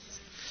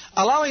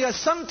 allowing us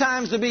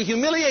sometimes to be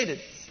humiliated.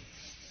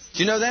 Do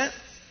you know that?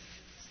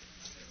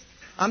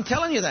 I'm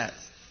telling you that.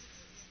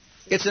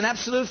 It's an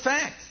absolute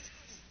fact.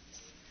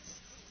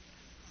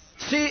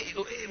 See,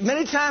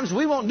 many times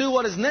we won't do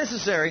what is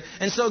necessary,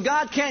 and so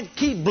God can't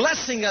keep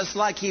blessing us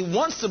like He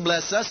wants to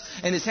bless us,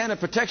 and His hand of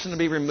protection to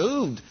be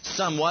removed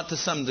somewhat to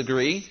some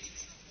degree.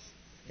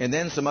 And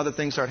then some other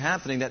things start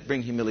happening that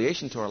bring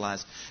humiliation to our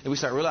lives. And we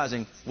start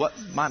realizing,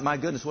 my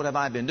goodness, what have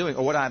I been doing?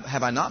 Or what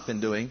have I not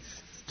been doing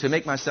to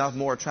make myself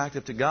more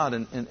attractive to God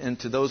and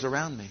to those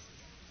around me?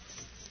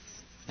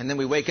 And then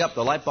we wake up,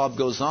 the light bulb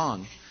goes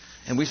on.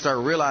 And we start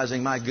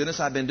realizing, my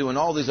goodness, I've been doing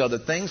all these other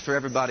things for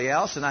everybody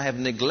else, and I have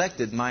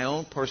neglected my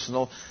own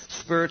personal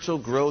spiritual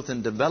growth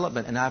and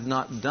development, and I've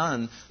not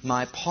done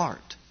my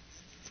part.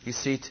 You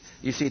see,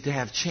 to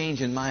have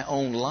change in my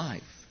own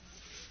life.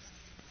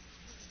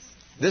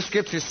 This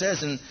scripture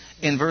says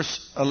in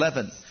verse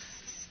 11,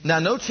 now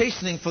no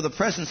chastening for the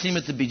present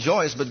seemeth to be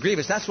joyous, but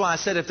grievous. That's why I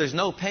said if there's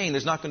no pain,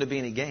 there's not going to be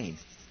any gain.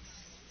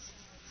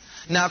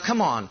 Now,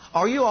 come on.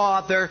 Are you all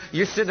out there,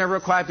 you're sitting there real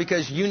quiet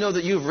because you know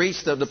that you've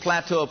reached the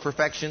plateau of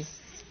perfection?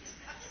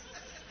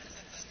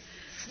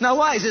 Now,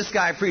 why is this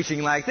guy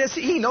preaching like this?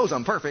 He knows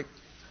I'm perfect.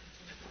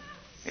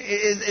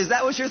 Is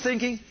that what you're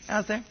thinking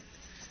out there?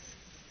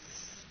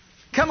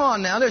 Come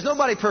on now. There's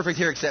nobody perfect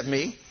here except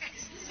me.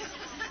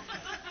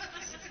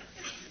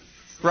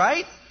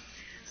 Right?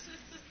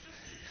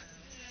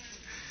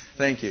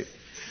 Thank you.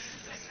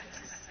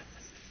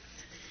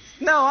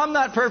 No, I'm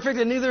not perfect,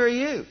 and neither are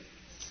you.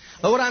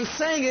 But what I'm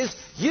saying is,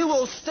 you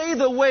will stay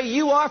the way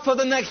you are for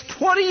the next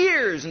 20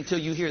 years until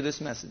you hear this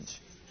message.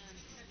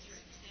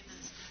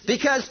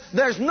 Because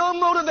there's no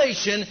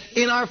motivation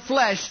in our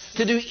flesh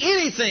to do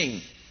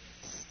anything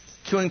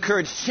to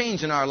encourage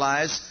change in our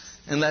lives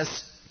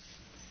unless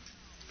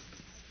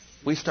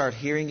we start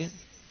hearing it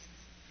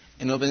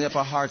and opening up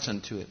our hearts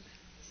unto it.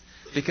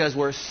 Because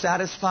we're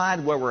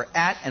satisfied where we're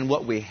at and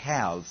what we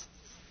have.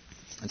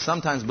 And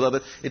sometimes,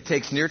 beloved, it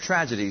takes near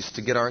tragedies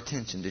to get our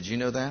attention. Did you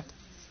know that?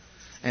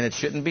 And it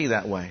shouldn't be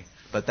that way.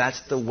 But that's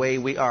the way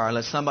we are.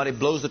 Unless somebody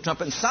blows the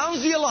trumpet and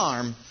sounds the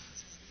alarm,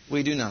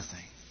 we do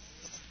nothing.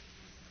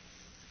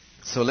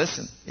 So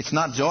listen, it's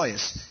not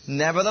joyous.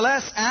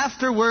 Nevertheless,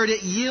 afterward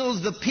it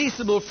yields the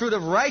peaceable fruit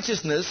of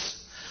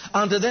righteousness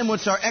unto them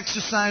which are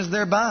exercised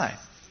thereby.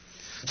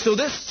 So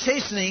this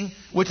chastening,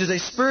 which is a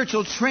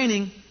spiritual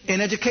training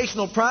and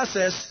educational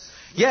process,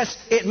 yes,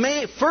 it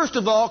may first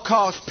of all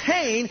cause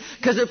pain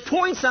because it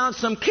points out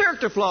some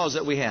character flaws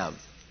that we have.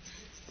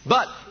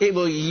 But it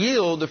will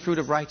yield the fruit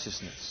of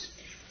righteousness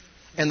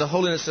and the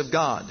holiness of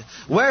God.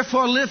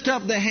 Wherefore lift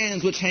up the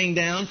hands which hang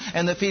down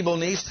and the feeble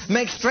knees.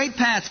 Make straight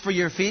paths for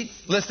your feet.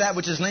 Lest that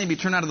which is lame be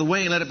turned out of the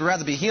way and let it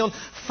rather be healed.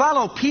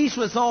 Follow peace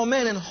with all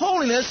men and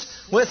holiness,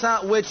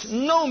 without which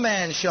no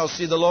man shall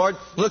see the Lord.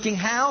 Looking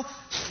how?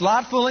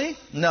 Slothfully?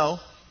 No.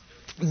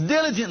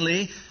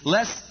 Diligently,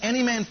 lest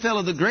any man fail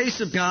of the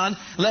grace of God,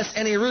 lest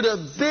any root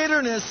of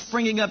bitterness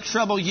springing up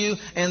trouble you,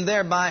 and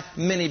thereby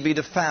many be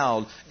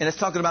defiled. And it's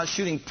talking about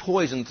shooting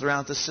poison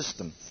throughout the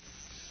system.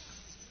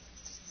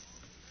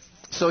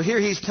 So here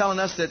he's telling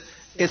us that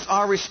it's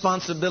our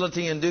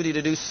responsibility and duty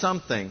to do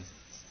something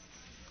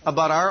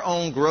about our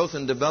own growth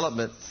and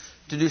development,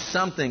 to do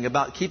something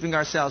about keeping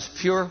ourselves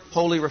pure,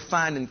 holy,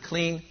 refined, and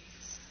clean,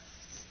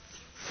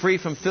 free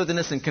from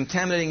filthiness and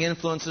contaminating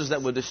influences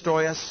that would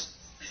destroy us,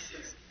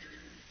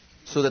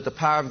 so that the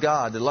power of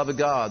God, the love of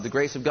God, the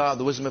grace of God,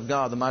 the wisdom of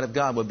God, the might of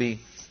God will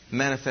be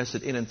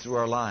manifested in and through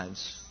our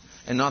lives.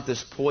 And not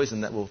this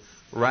poison that will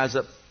rise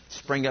up,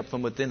 spring up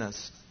from within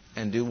us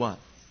and do what?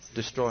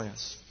 Destroy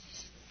us.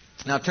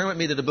 Now turn with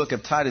me to the book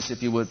of Titus,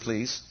 if you would,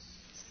 please.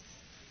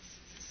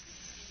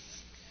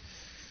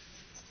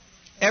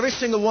 Every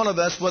single one of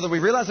us, whether we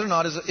realize it or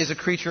not, is a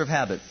creature of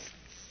habit.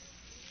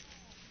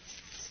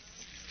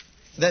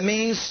 That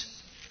means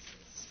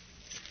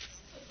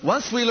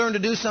once we learn to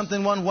do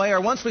something one way, or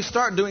once we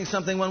start doing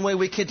something one way,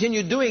 we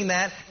continue doing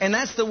that, and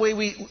that's the way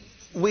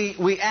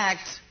we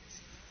act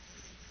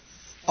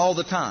all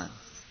the time.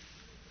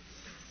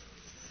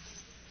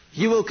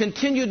 You will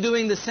continue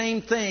doing the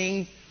same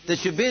thing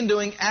that you've been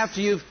doing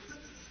after you've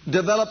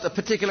developed a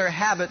particular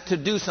habit to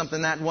do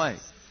something that way.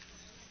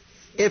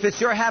 If it's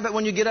your habit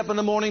when you get up in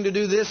the morning to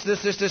do this,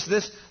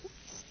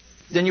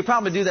 then you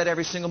probably do that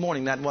every single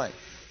morning that way.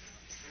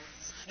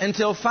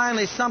 Until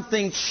finally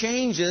something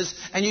changes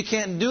and you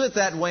can't do it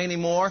that way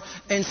anymore.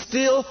 And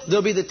still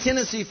there'll be the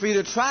tendency for you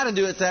to try to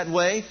do it that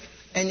way.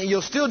 And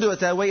you'll still do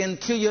it that way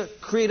until you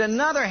create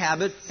another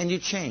habit and you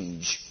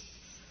change.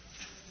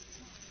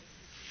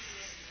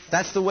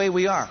 That's the way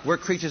we are. We're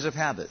creatures of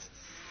habit.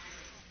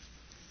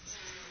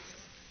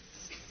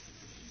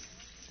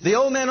 The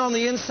old man on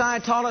the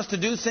inside taught us to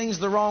do things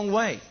the wrong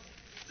way.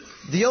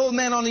 The old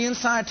man on the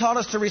inside taught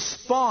us to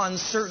respond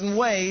certain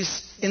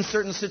ways in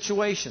certain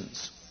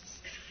situations.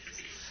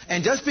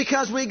 And just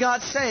because we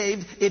got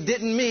saved, it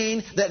didn't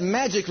mean that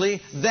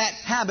magically that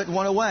habit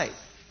went away.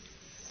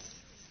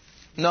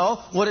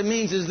 No, what it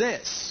means is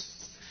this.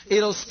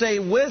 It'll stay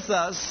with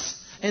us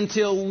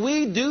until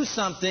we do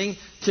something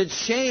to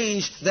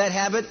change that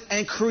habit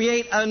and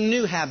create a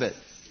new habit.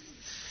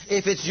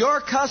 If it's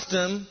your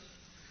custom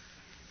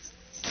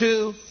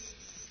to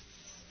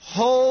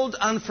hold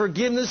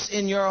unforgiveness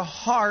in your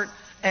heart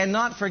and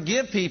not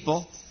forgive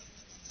people,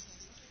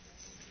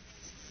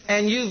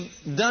 and you've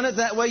done it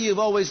that way, you've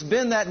always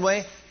been that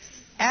way,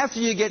 after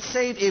you get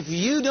saved, if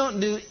you don't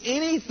do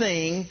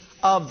anything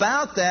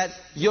about that,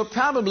 you'll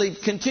probably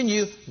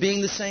continue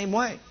being the same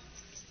way.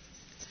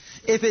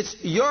 If it's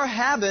your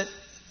habit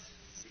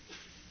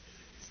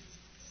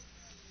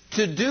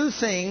to do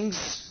things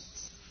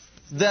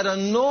that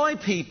annoy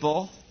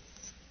people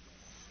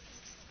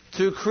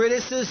through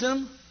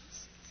criticism,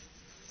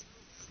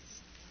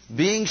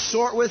 being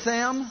short with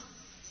them,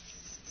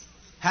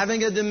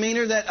 having a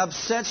demeanor that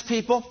upsets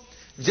people,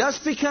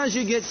 just because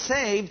you get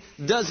saved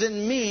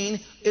doesn't mean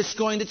it's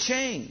going to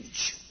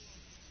change.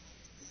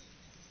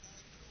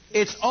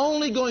 It's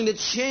only going to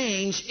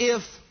change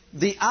if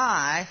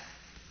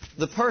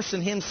the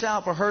person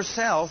himself or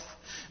herself,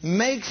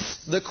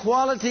 makes the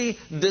quality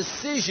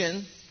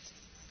decision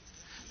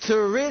to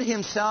rid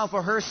himself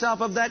or herself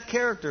of that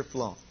character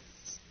flaw.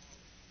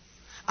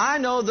 I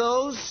know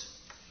those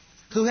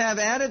who have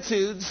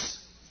attitudes,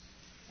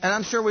 and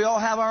I'm sure we all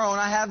have our own,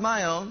 I have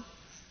my own,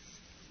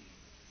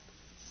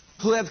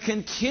 who have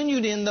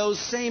continued in those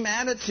same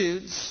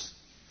attitudes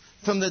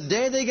from the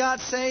day they got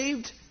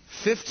saved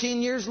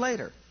 15 years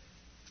later.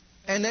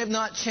 And they've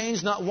not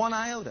changed not one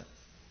iota.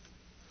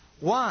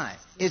 Why?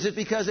 Is it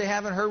because they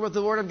haven't heard what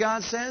the Word of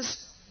God says?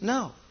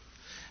 No.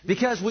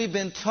 Because we've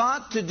been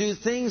taught to do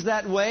things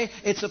that way.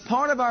 It's a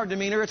part of our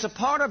demeanor. It's a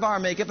part of our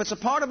makeup. It's a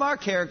part of our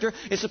character.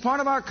 It's a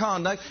part of our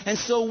conduct. And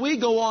so we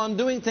go on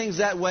doing things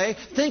that way,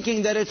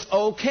 thinking that it's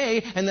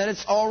okay and that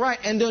it's all right,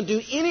 and don't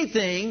do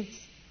anything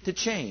to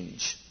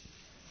change.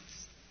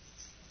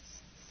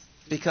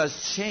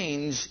 Because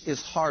change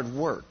is hard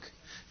work.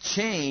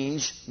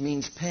 Change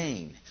means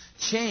pain.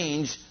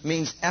 Change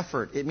means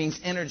effort. It means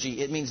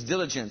energy. It means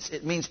diligence.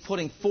 It means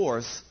putting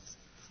forth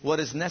what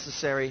is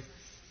necessary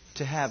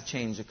to have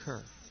change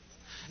occur.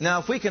 Now,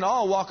 if we can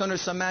all walk under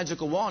some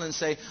magical wand and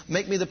say,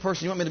 make me the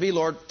person you want me to be,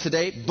 Lord,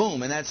 today,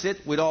 boom, and that's it,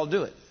 we'd all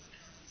do it.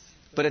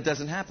 But it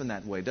doesn't happen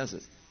that way, does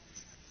it?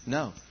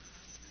 No.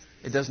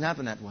 It doesn't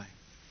happen that way.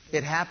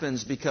 It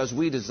happens because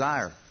we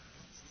desire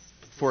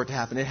for it to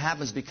happen. It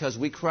happens because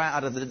we cry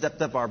out of the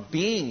depth of our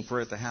being for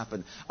it to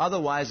happen.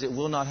 Otherwise, it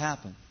will not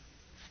happen.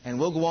 And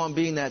we'll go on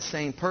being that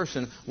same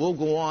person. We'll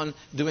go on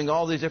doing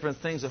all these different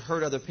things that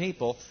hurt other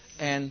people,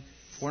 and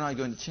we're not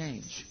going to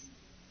change.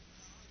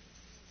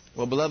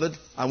 Well, beloved,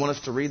 I want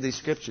us to read these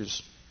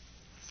scriptures.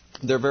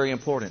 They're very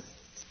important.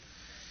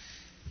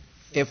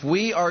 If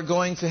we are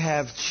going to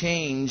have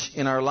change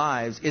in our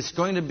lives, it's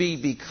going to be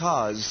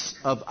because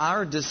of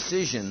our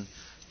decision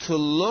to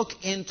look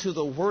into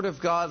the Word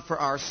of God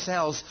for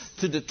ourselves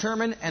to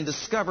determine and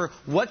discover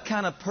what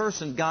kind of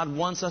person God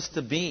wants us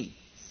to be.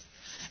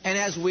 And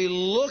as we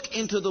look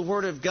into the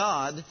Word of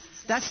God,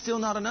 that's still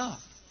not enough.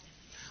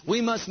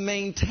 We must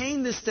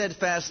maintain this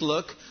steadfast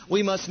look.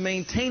 We must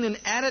maintain an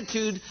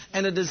attitude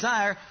and a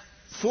desire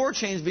for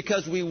change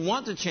because we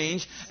want to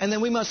change. And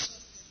then we must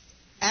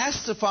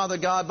ask the Father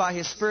God by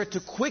His Spirit to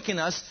quicken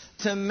us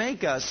to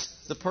make us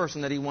the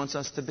person that He wants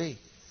us to be.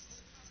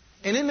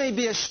 And it may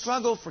be a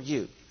struggle for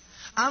you.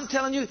 I'm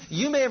telling you,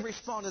 you may have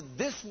responded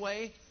this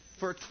way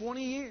for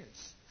 20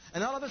 years.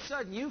 And all of a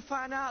sudden you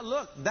find out,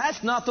 look,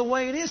 that's not the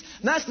way it is.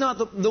 That's not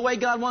the way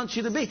God wants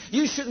you to be.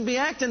 You shouldn't be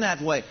acting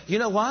that way. You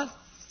know what?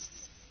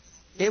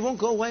 It won't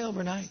go away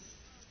overnight.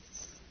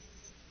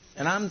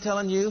 And I'm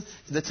telling you,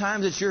 the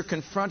times that you're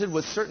confronted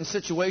with certain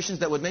situations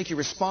that would make you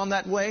respond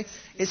that way,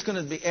 it's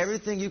going to be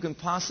everything you can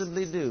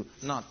possibly do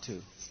not to.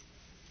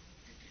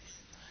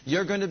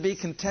 You're going to be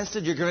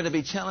contested. You're going to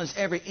be challenged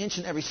every inch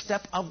and every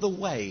step of the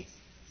way.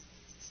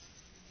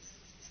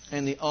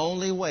 And the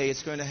only way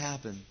it's going to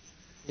happen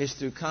is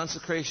through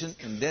consecration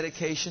and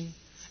dedication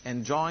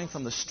and drawing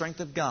from the strength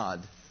of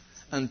God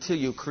until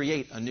you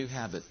create a new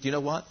habit. Do you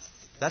know what?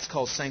 That's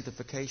called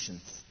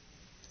sanctification.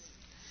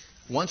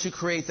 Once you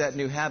create that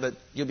new habit,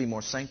 you'll be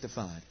more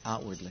sanctified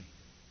outwardly.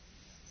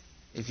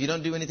 If you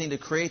don't do anything to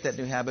create that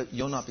new habit,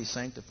 you'll not be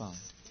sanctified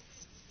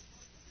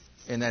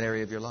in that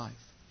area of your life.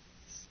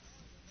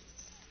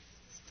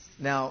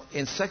 Now,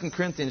 in 2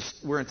 Corinthians,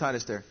 we're in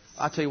Titus there.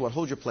 I'll tell you what,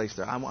 hold your place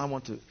there. I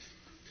want to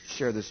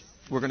share this.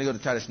 We're going to go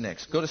to Titus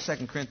next. Go to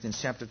 2 Corinthians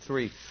chapter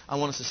 3. I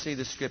want us to see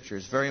this scripture.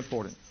 It's very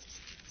important.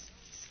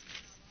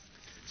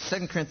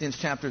 2 Corinthians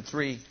chapter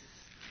 3,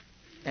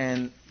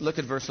 and look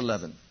at verse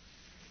 11.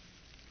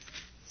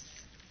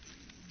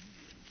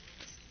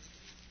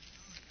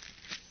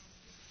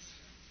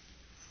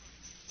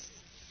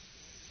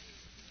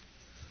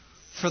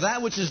 For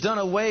that which is done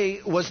away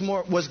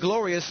was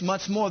glorious,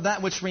 much more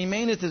that which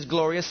remaineth is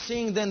glorious.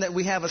 Seeing then that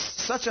we have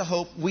such a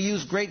hope, we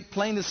use great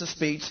plainness of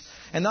speech,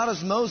 and not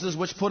as Moses,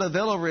 which put a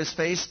veil over his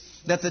face,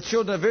 that the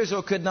children of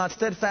Israel could not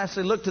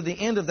steadfastly look to the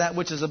end of that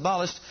which is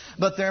abolished,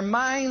 but their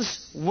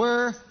minds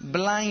were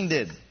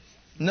blinded.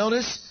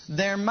 Notice,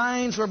 their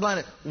minds were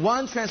blinded.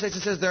 One translation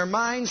says their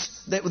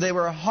minds, they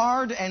were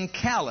hard and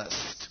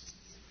calloused.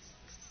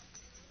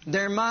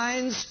 Their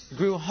minds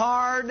grew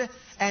hard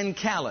and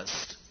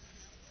calloused.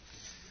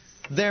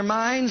 Their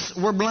minds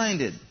were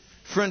blinded.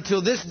 For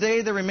until this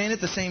day there remaineth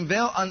the same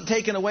veil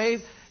taken away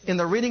in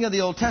the reading of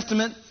the Old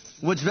Testament,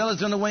 which veil is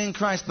done away in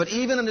Christ. But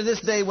even unto this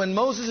day, when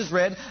Moses is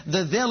read,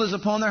 the veil is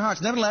upon their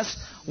hearts. Nevertheless,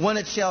 when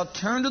it shall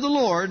turn to the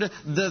Lord,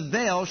 the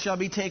veil shall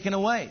be taken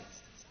away.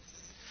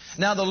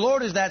 Now the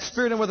Lord is that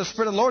Spirit, and where the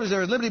Spirit of the Lord is,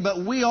 there is liberty.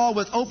 But we all,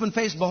 with open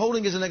face,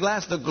 beholding as in a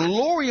glass the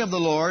glory of the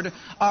Lord,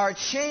 are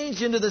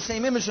changed into the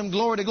same image from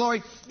glory to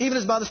glory, even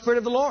as by the Spirit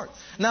of the Lord.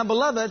 Now,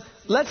 beloved,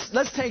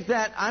 let's take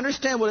that. I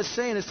understand what it's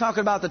saying. It's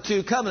talking about the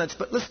two covenants,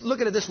 but let's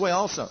look at it this way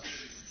also.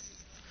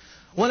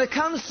 When it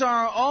comes to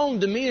our own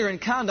demeanor and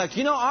conduct,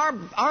 you know,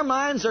 our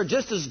minds are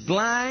just as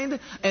blind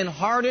and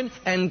hardened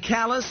and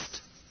calloused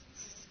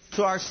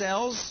to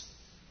ourselves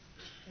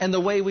and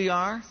the way we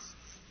are.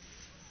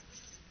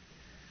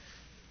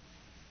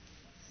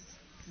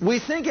 We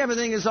think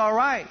everything is all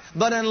right,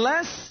 but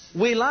unless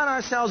we line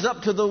ourselves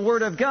up to the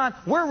Word of God,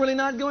 we're really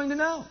not going to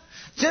know.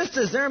 Just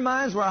as their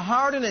minds were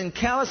hardened and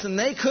callous and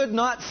they could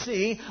not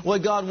see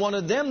what God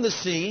wanted them to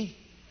see,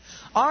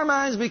 our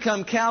minds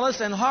become callous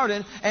and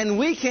hardened, and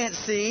we can't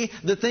see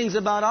the things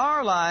about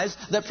our lives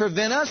that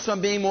prevent us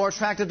from being more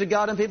attractive to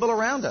God and people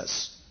around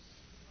us.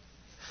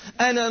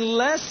 And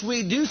unless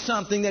we do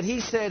something that He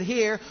said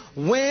here,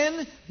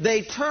 when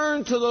they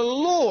turn to the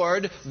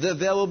Lord, the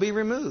veil will be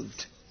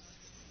removed.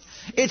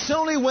 It's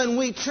only when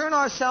we turn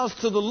ourselves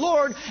to the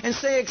Lord and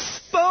say,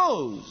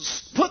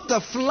 expose, put the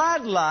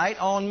floodlight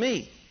on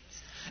me.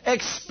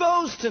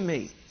 Expose to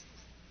me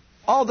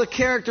all the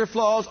character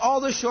flaws,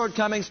 all the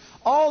shortcomings,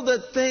 all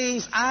the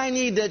things I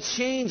need to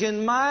change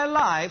in my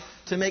life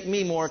to make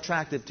me more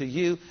attractive to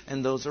you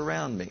and those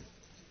around me.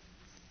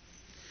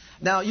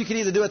 Now, you can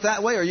either do it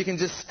that way or you can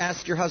just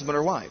ask your husband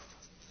or wife.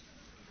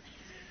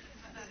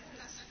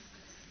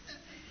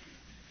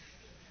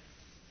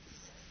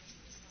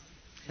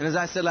 And as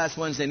I said last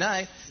Wednesday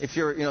night, if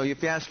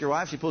you ask your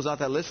wife, she pulls out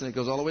that list and it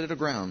goes all the way to the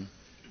ground.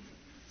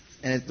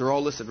 And they're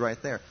all listed right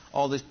there.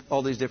 All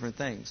these different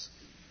things.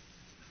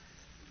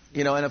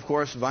 You know, and of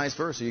course, vice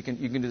versa. You can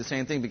do the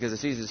same thing because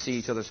it's easy to see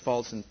each other's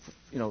faults and,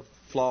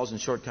 flaws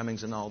and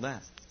shortcomings and all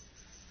that.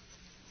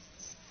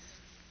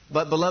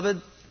 But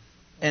beloved,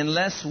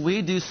 unless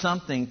we do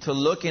something to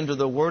look into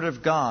the Word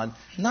of God,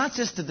 not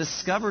just to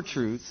discover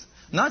truth,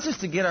 not just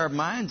to get our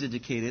minds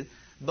educated,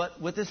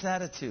 but with this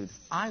attitude,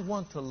 I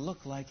want to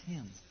look like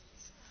Him.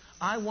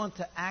 I want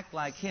to act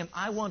like Him.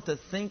 I want to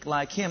think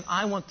like Him.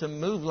 I want to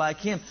move like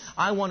Him.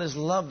 I want His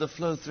love to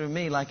flow through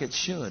me like it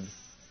should.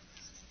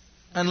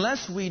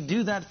 Unless we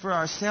do that for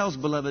ourselves,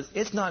 beloved,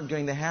 it's not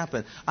going to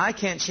happen. I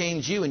can't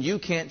change you and you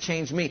can't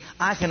change me.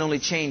 I can only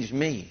change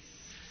me.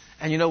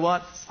 And you know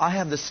what? I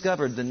have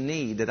discovered the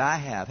need that I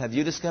have. Have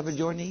you discovered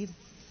your need?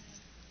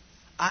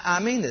 I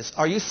mean this.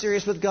 Are you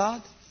serious with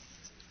God?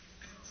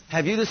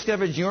 Have you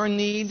discovered your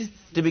need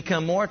to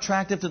become more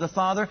attractive to the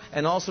Father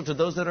and also to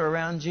those that are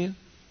around you?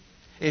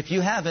 If you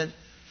haven't,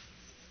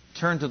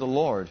 turn to the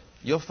Lord.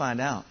 You'll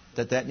find out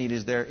that need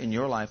is there in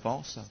your life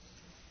also.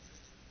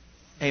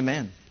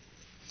 Amen.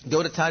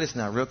 Go to Titus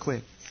now, real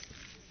quick.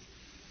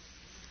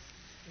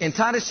 In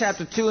Titus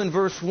chapter 2 and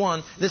verse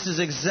 1, this is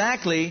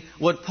exactly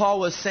what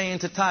Paul was saying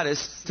to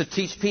Titus to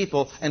teach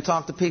people and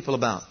talk to people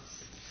about.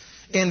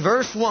 In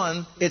verse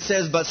 1, it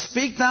says, But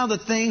speak thou the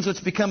things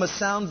which become a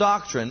sound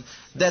doctrine,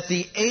 that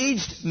the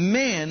aged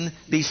men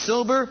be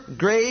sober,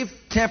 grave,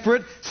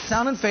 temperate,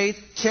 sound in faith,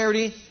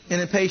 charity,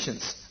 and in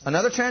patience.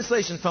 Another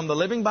translation from the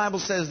Living Bible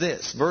says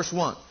this, verse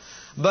 1,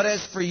 But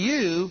as for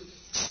you,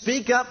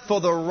 speak up for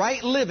the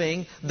right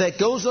living that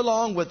goes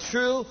along with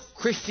true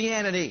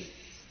Christianity.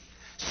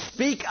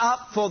 Speak up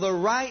for the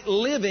right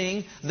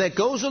living that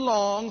goes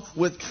along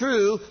with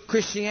true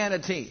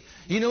Christianity.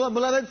 You know what,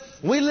 beloved?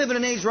 We live in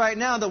an age right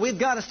now that we've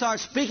got to start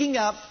speaking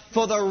up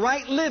for the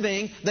right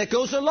living that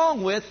goes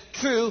along with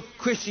true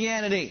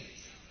Christianity.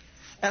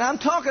 And I'm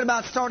talking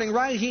about starting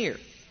right here.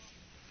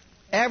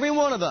 Every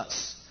one of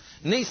us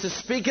needs to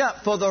speak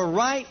up for the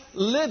right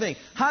living.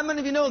 How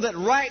many of you know that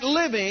right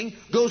living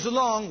goes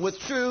along with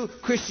true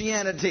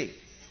Christianity?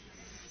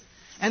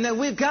 And that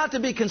we've got to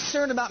be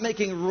concerned about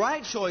making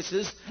right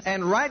choices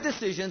and right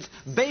decisions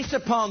based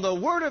upon the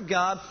Word of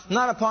God,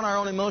 not upon our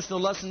own emotional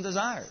lusts and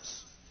desires.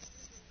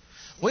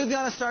 We've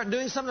got to start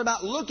doing something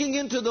about looking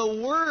into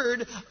the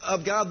Word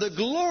of God, the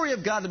glory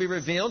of God to be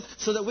revealed,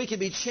 so that we can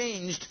be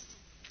changed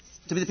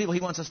to be the people He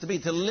wants us to be,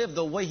 to live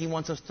the way He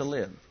wants us to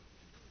live.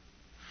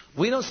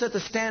 We don't set the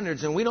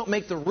standards and we don't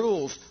make the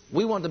rules.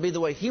 We want to be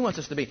the way He wants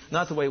us to be,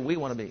 not the way we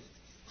want to be.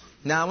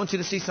 Now, I want you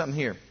to see something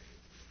here.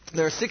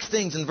 There are 6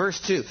 things in verse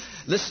 2.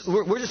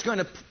 We're just going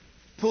to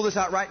pull this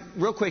out right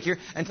real quick here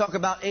and talk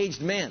about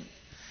aged men.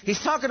 He's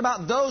talking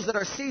about those that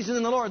are seasoned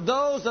in the Lord,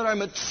 those that are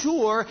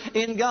mature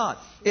in God.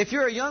 If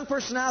you're a young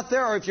person out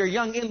there, or if you're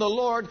young in the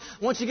Lord,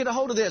 I want you to get a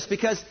hold of this,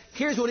 because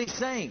here's what he's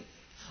saying.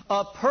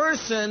 A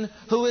person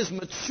who is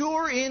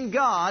mature in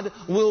God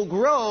will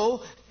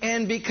grow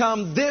and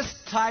become this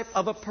type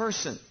of a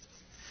person.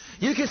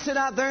 You can sit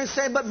out there and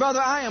say, but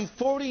brother, I am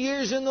 40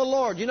 years in the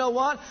Lord. You know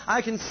what?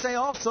 I can say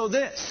also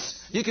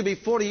this. You can be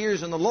 40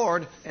 years in the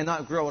Lord and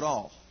not grow at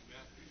all.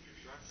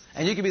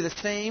 And you can be the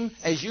same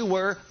as you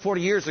were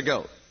 40 years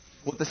ago,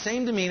 with the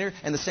same demeanor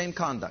and the same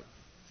conduct.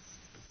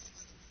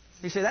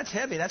 You say, that's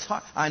heavy, that's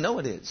hard. I know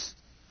it is.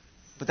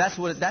 But that's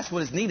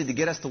what is needed to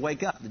get us to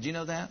wake up. Did you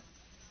know that?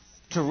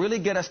 To really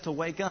get us to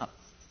wake up.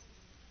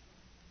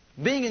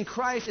 Being in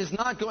Christ is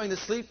not going to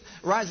sleep,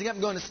 rising up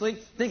and going to sleep,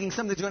 thinking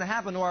something's going to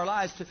happen to our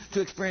lives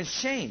to experience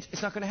change.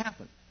 It's not going to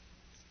happen.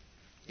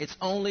 It's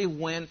only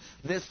when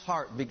this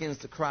heart begins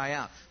to cry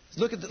out.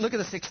 Look at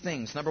the 6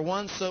 things. Number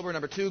 1, sober.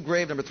 Number 2,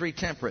 grave. Number 3,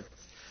 temperate.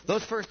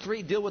 Those first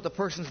 3 deal with the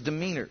person's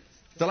demeanor.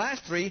 The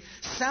last 3,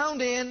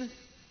 sound in.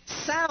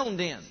 Sound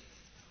in.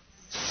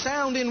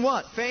 Sound in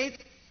what? Faith,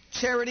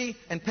 charity,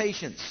 and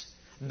patience.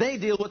 They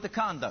deal with the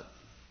conduct.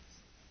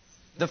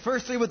 The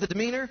first 3 with the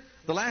demeanor,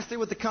 the last 3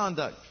 with the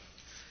conduct.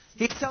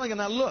 He's telling them,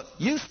 now look,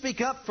 you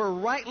speak up for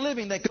right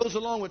living that goes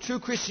along with true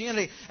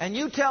Christianity, and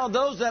you tell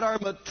those that are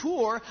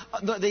mature,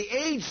 the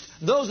aged,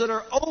 those that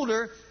are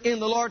older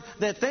in the Lord,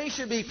 that they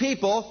should be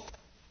people,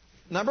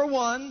 number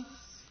 1,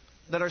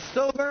 that are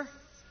sober,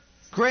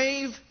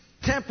 grave,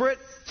 temperate,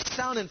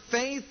 sound in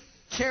faith,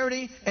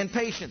 charity, and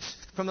patience.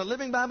 From the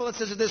Living Bible, it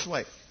says it this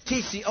way.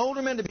 Teach the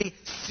older men to be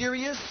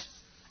serious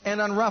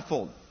and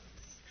unruffled,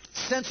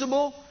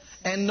 sensible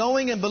and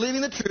knowing and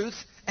believing the truth,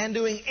 and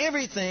doing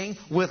everything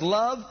with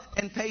love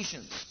and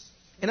patience.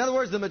 In other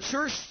words, the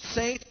mature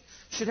saint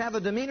should have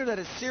a demeanor that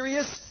is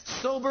serious,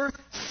 sober,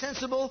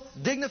 sensible,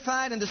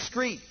 dignified, and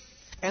discreet.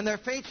 And their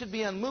faith should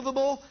be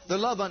unmovable, their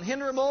love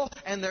unhinderable,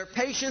 and their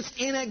patience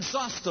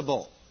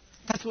inexhaustible.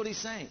 That's what he's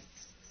saying.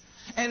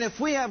 And if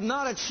we have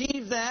not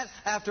achieved that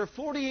after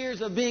 40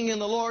 years of being in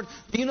the Lord,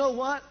 do you know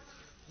what?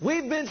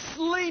 We've been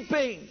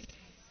sleeping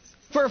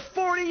for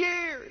 40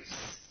 years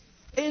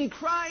in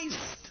Christ.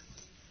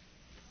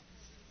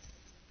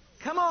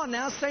 Come on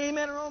now, say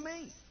amen or oh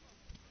me.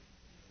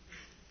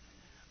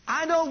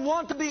 I don't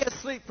want to be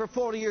asleep for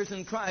 40 years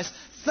in Christ.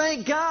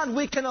 Thank God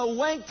we can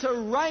awake to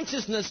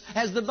righteousness,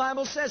 as the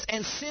Bible says,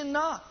 and sin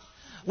not.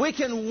 We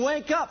can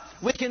wake up.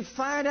 We can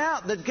find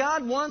out that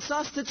God wants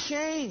us to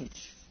change.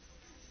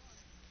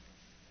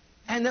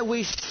 And that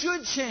we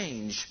should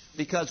change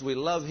because we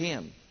love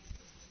Him.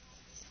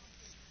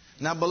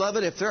 Now,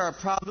 beloved, if there are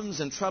problems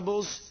and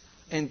troubles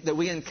that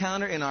we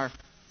encounter in our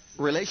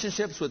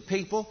relationships with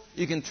people,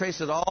 you can trace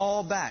it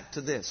all back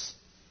to this.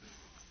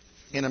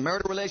 In a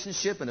marital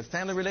relationship, in a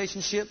family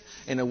relationship,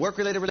 in a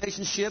work-related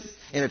relationship,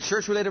 in a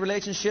church-related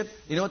relationship,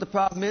 you know what the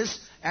problem is?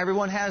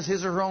 Everyone has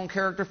his or her own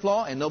character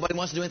flaw, and nobody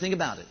wants to do anything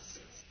about it.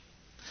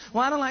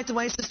 Well, I don't like the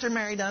way Sister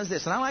Mary does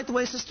this, and I don't like the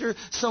way Sister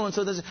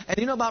so-and-so does it. And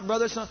you know about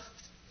Brother so.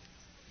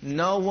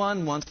 No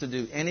one wants to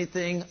do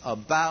anything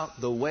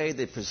about the way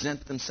they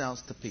present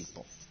themselves to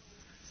people.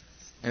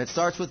 And it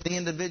starts with the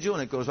individual,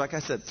 and it goes, like I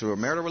said, through a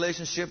marital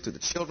relationship, through the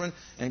children,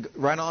 and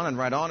right on and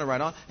right on and right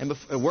on. And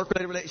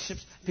work-related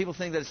relationships, people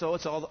think that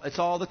it's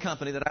all the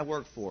company that I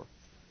work for.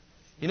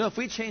 You know, if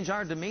we change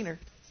our demeanor,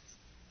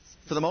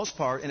 for the most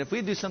part, and if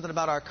we do something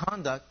about our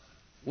conduct,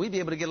 we'd be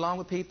able to get along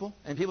with people,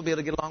 and people be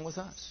able to get along with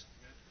us.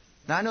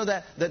 Now, I know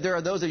that there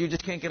are those that you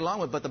just can't get along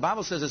with, but the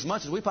Bible says as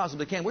much as we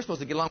possibly can, we're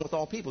supposed to get along with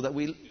all people that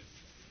we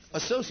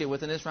associate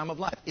with in this realm of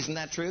life. Isn't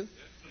that true?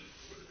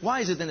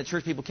 Why is it then that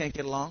church people can't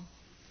get along?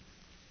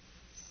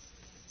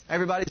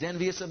 Everybody's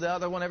envious of the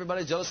other one.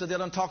 Everybody's jealous of the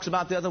other one, talks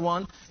about the other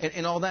one,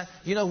 and all that.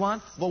 You know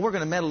what? Well, we're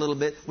going to meddle a little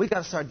bit. We've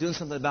got to start doing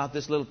something about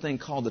this little thing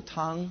called the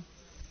tongue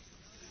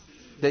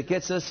that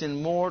gets us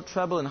in more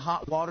trouble and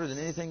hot water than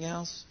anything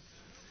else.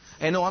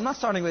 And no, I'm not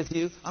starting with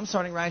you. I'm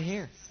starting right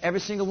here. Every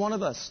single one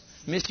of us.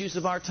 Misuse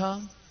of our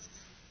tongue.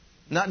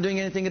 Not doing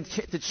anything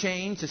to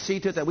change, to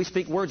see to it that we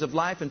speak words of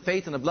life and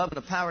faith and of love and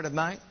of power and of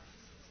might.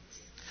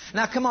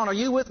 Now, come on, are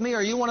you with me? Or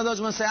are you one of those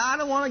who want to say, I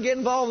don't want to get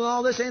involved in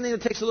all this, anything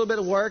that takes a little bit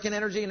of work and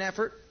energy and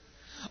effort?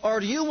 Or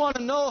do you want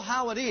to know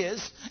how it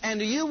is? And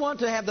do you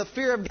want to have the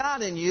fear of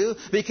God in you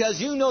because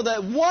you know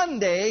that one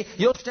day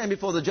you'll stand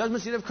before the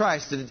judgment seat of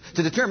Christ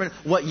to determine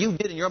what you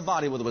did in your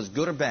body, whether it was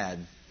good or bad?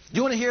 Do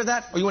you want to hear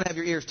that, or you want to have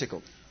your ears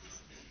tickled?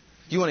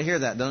 You want to hear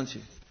that, don't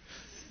you?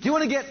 Do you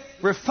want to get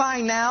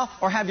refined now,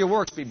 or have your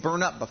works be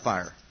burned up by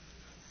fire?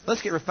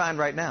 Let's get refined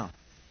right now.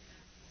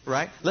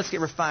 Right? Let's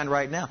get refined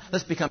right now.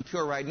 Let's become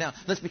pure right now.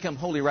 Let's become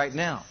holy right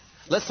now.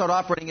 Let's start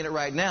operating in it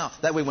right now.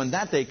 That way when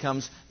that day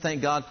comes,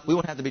 thank God, we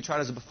won't have to be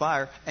tried as a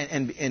fire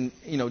and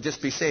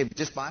just be saved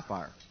just by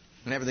fire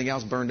and everything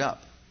else burned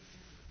up.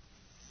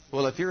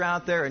 Well, if you're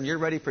out there and you're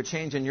ready for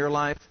change in your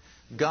life,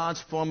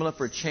 God's formula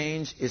for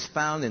change is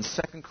found in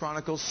 2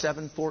 Chronicles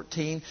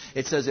 7:14.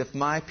 It says, if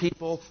my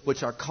people,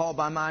 which are called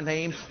by my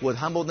name, would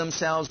humble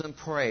themselves and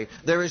pray.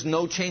 There is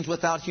no change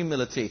without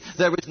humility.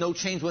 There is no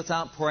change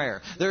without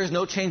prayer. There is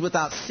no change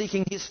without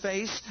seeking His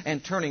face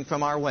and turning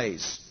from our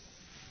ways.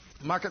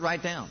 Mark it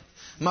right down.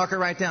 Mark it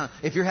right down.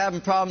 If you're having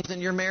problems in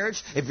your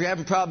marriage, if you're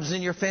having problems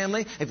in your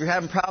family, if you're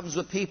having problems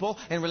with people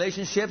and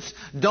relationships,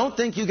 don't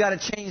think you've got to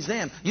change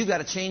them. You've got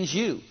to change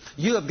you.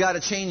 You have got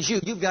to change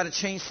you. You've got to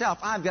change self.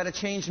 I've got to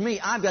change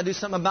me. I've got to do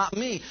something about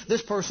me.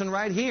 This person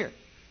right here.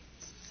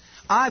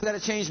 I've got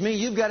to change me.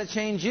 You've got to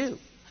change you.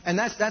 And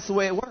that's the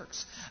way it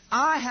works.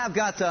 I have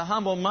got to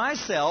humble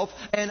myself,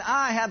 and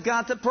I have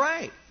got to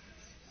pray.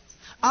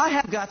 I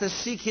have got to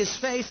seek His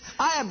face.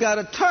 I have got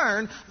to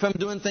turn from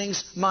doing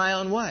things my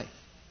own way.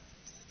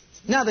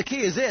 Now, the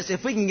key is this.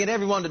 If we can get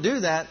everyone to do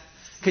that,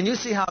 can you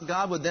see how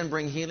God would then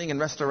bring healing and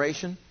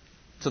restoration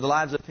to the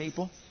lives of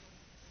people?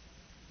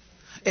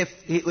 If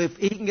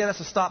He can get us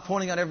to stop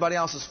pointing out everybody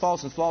else's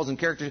faults and flaws and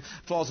character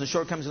flaws and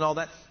shortcomings and all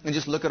that, and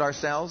just look at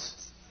ourselves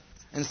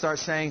and start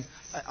saying,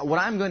 what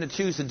I'm going to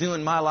choose to do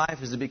in my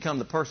life is to become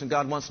the person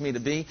God wants me to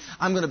be.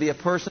 I'm going to be a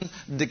person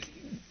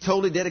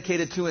totally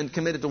dedicated to and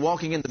committed to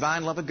walking in the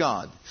divine love of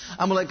God.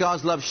 I'm going to let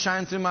God's love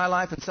shine through my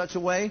life in such a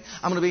way.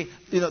 I'm going to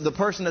be the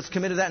person that's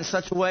committed to that in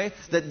such a way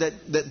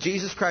that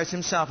Jesus Christ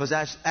Himself is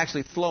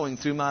actually flowing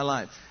through my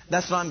life.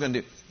 That's what I'm going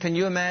to do. Can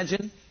you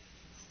imagine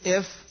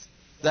if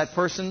that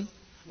person,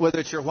 whether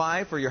it's your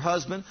wife or your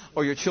husband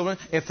or your children,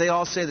 if they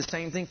all say the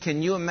same thing,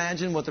 can you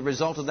imagine what the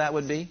result of that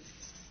would be?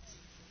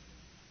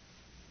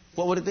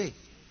 What would it be?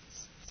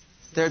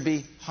 There'd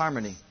be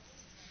harmony.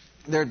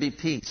 There'd be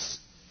peace.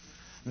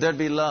 There'd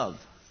be love.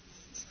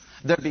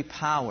 There'd be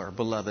power,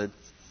 beloved.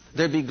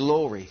 There'd be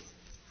glory.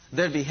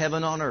 There'd be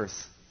heaven on earth.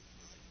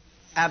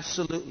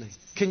 Absolutely.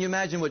 Can you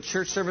imagine what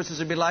church services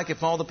would be like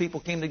if all the people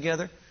came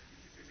together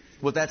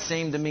with that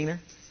same demeanor,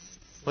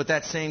 with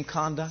that same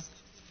conduct,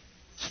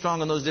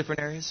 strong in those different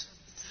areas?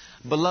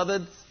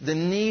 Beloved, the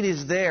need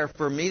is there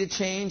for me to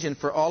change and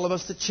for all of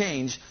us to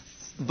change,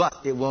 but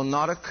it will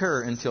not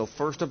occur until,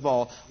 first of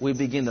all, we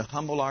begin to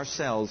humble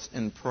ourselves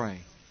and pray.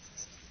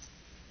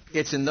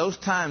 It's in those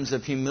times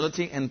of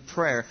humility and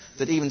prayer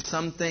that even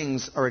some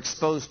things are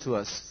exposed to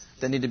us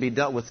that need to be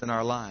dealt with in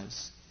our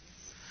lives.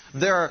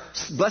 There are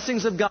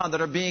blessings of God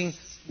that are being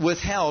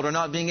withheld or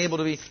not being able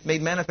to be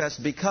made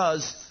manifest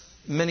because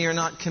many are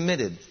not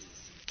committed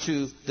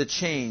to the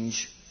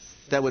change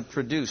that would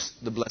produce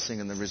the blessing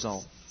and the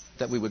result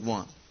that we would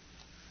want.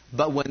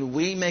 But when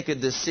we make a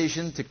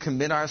decision to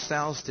commit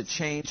ourselves to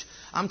change,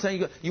 I'm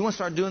telling you, you want to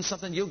start doing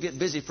something, you'll get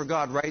busy for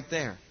God right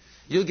there.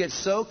 You'll get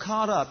so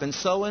caught up and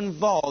so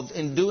involved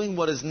in doing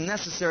what is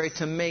necessary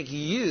to make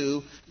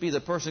you be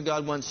the person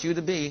God wants you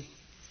to be,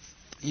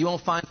 you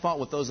won't find fault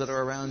with those that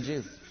are around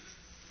you.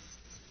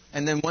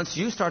 And then once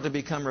you start to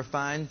become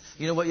refined,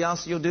 you know what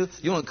else you'll do?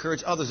 You'll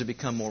encourage others to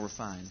become more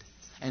refined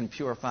and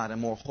purified and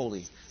more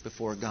holy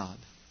before God.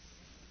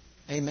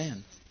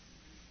 Amen.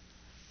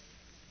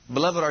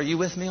 Beloved, are you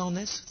with me on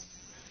this?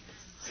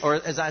 Or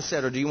as I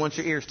said, or do you want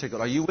your ears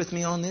tickled? Are you with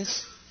me on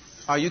this?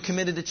 Are you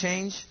committed to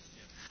change?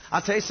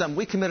 I'll tell you something.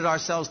 We committed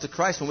ourselves to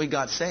Christ when we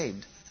got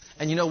saved.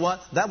 And you know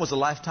what? That was a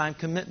lifetime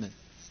commitment.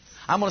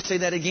 I'm going to say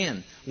that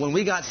again. When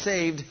we got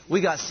saved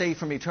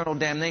from eternal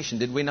damnation,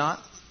 did we not?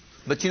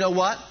 But you know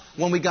what?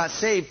 When we got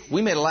saved,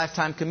 we made a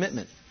lifetime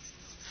commitment.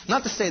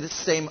 Not to stay the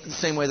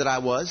same way that I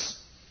was.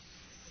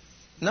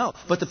 No,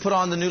 but to put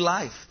on the new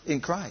life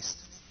in Christ.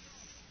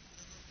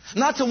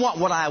 Not to want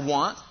what I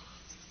want,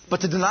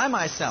 but to deny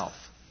myself.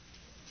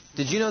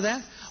 Did you know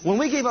that? When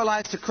we gave our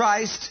lives to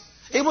Christ,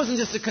 it wasn't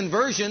just a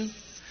conversion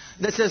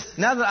that says,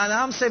 now that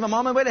I'm saved, I'm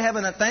on my way to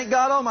heaven, and thank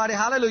God Almighty,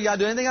 hallelujah, I'll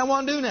do anything I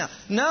want to do now.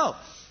 No.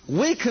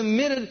 We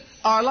committed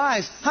our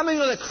lives. How many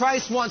know that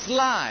Christ wants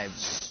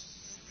lives?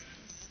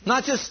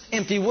 Not just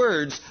empty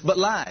words, but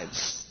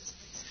lives.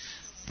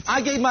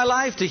 I gave my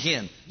life to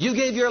Him. You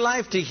gave your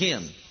life to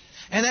Him.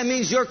 And that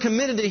means you're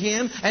committed to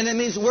Him, and that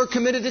means we're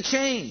committed to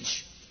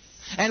change.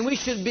 And we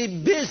should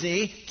be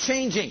busy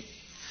changing.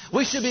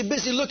 We should be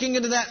busy looking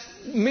into that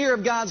mirror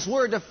of God's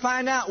Word to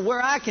find out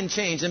where I can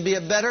change and be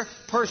a better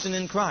person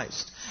in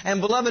Christ. And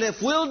beloved,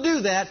 if we'll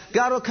do that,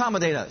 God will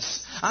accommodate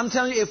us. I'm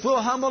telling you, if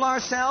we'll humble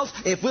ourselves,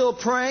 if we'll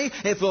pray,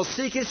 if we'll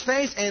seek His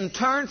face and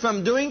turn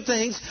from doing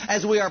things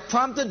as we are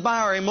prompted by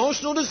our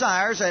emotional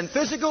desires and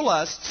physical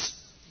lusts,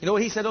 you know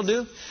what He said He'll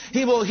do?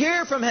 He will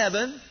hear from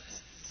heaven.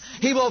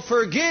 He will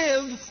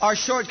forgive our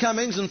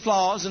shortcomings and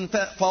flaws and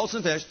faults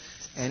and failures.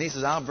 And He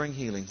says, I'll bring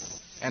healing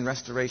and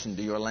restoration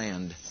to your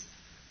land.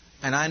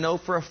 And I know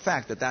for a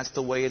fact that that's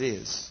the way it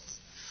is.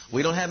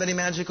 We don't have any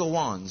magical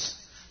wands.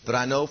 But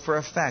I know for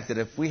a fact that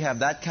if we have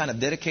that kind of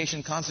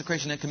dedication,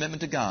 consecration, and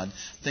commitment to God,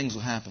 things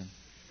will happen.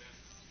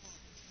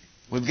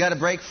 We've got to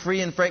break free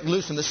and break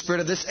loose from the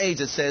spirit of this age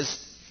that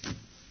says,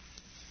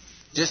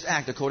 just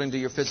act according to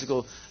your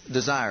physical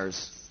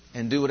desires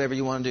and do whatever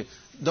you want to do.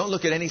 Don't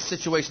look at any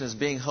situation as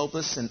being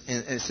hopeless and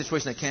a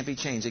situation that can't be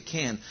changed. It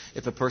can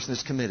if a person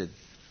is committed.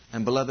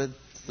 And beloved,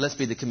 let's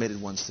be the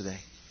committed ones today.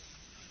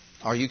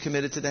 Are you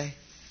committed today?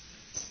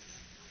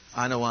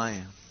 I know I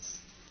am.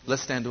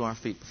 Let's stand to our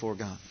feet before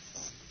God.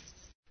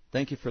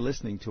 Thank you for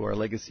listening to our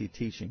legacy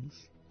teachings.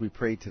 We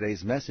pray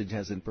today's message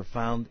has a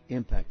profound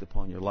impact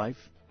upon your life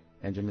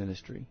and your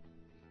ministry.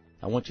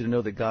 I want you to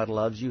know that God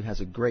loves you,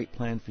 has a great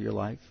plan for your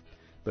life.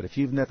 But if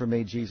you've never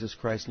made Jesus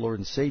Christ Lord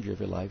and Savior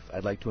of your life,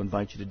 I'd like to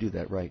invite you to do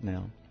that right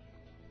now.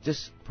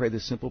 Just pray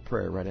this simple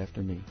prayer right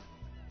after me.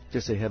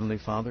 Just say, Heavenly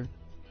Father,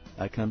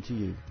 I come to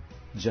you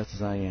just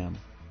as I am.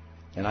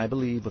 And I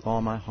believe with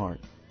all my heart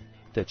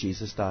that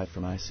Jesus died for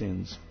my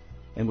sins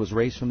and was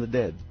raised from the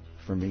dead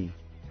for me.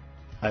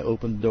 I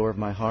open the door of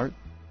my heart.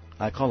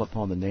 I call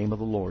upon the name of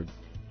the Lord.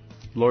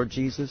 Lord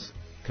Jesus,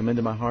 come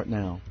into my heart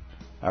now.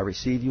 I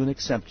receive you and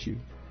accept you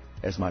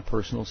as my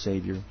personal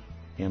Savior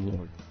and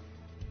Lord.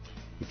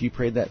 If you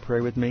prayed that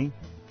prayer with me,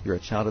 you're a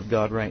child of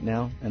God right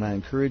now, and I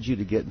encourage you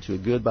to get into a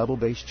good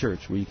Bible-based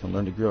church where you can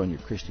learn to grow in your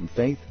Christian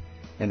faith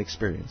and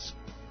experience.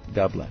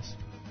 God bless.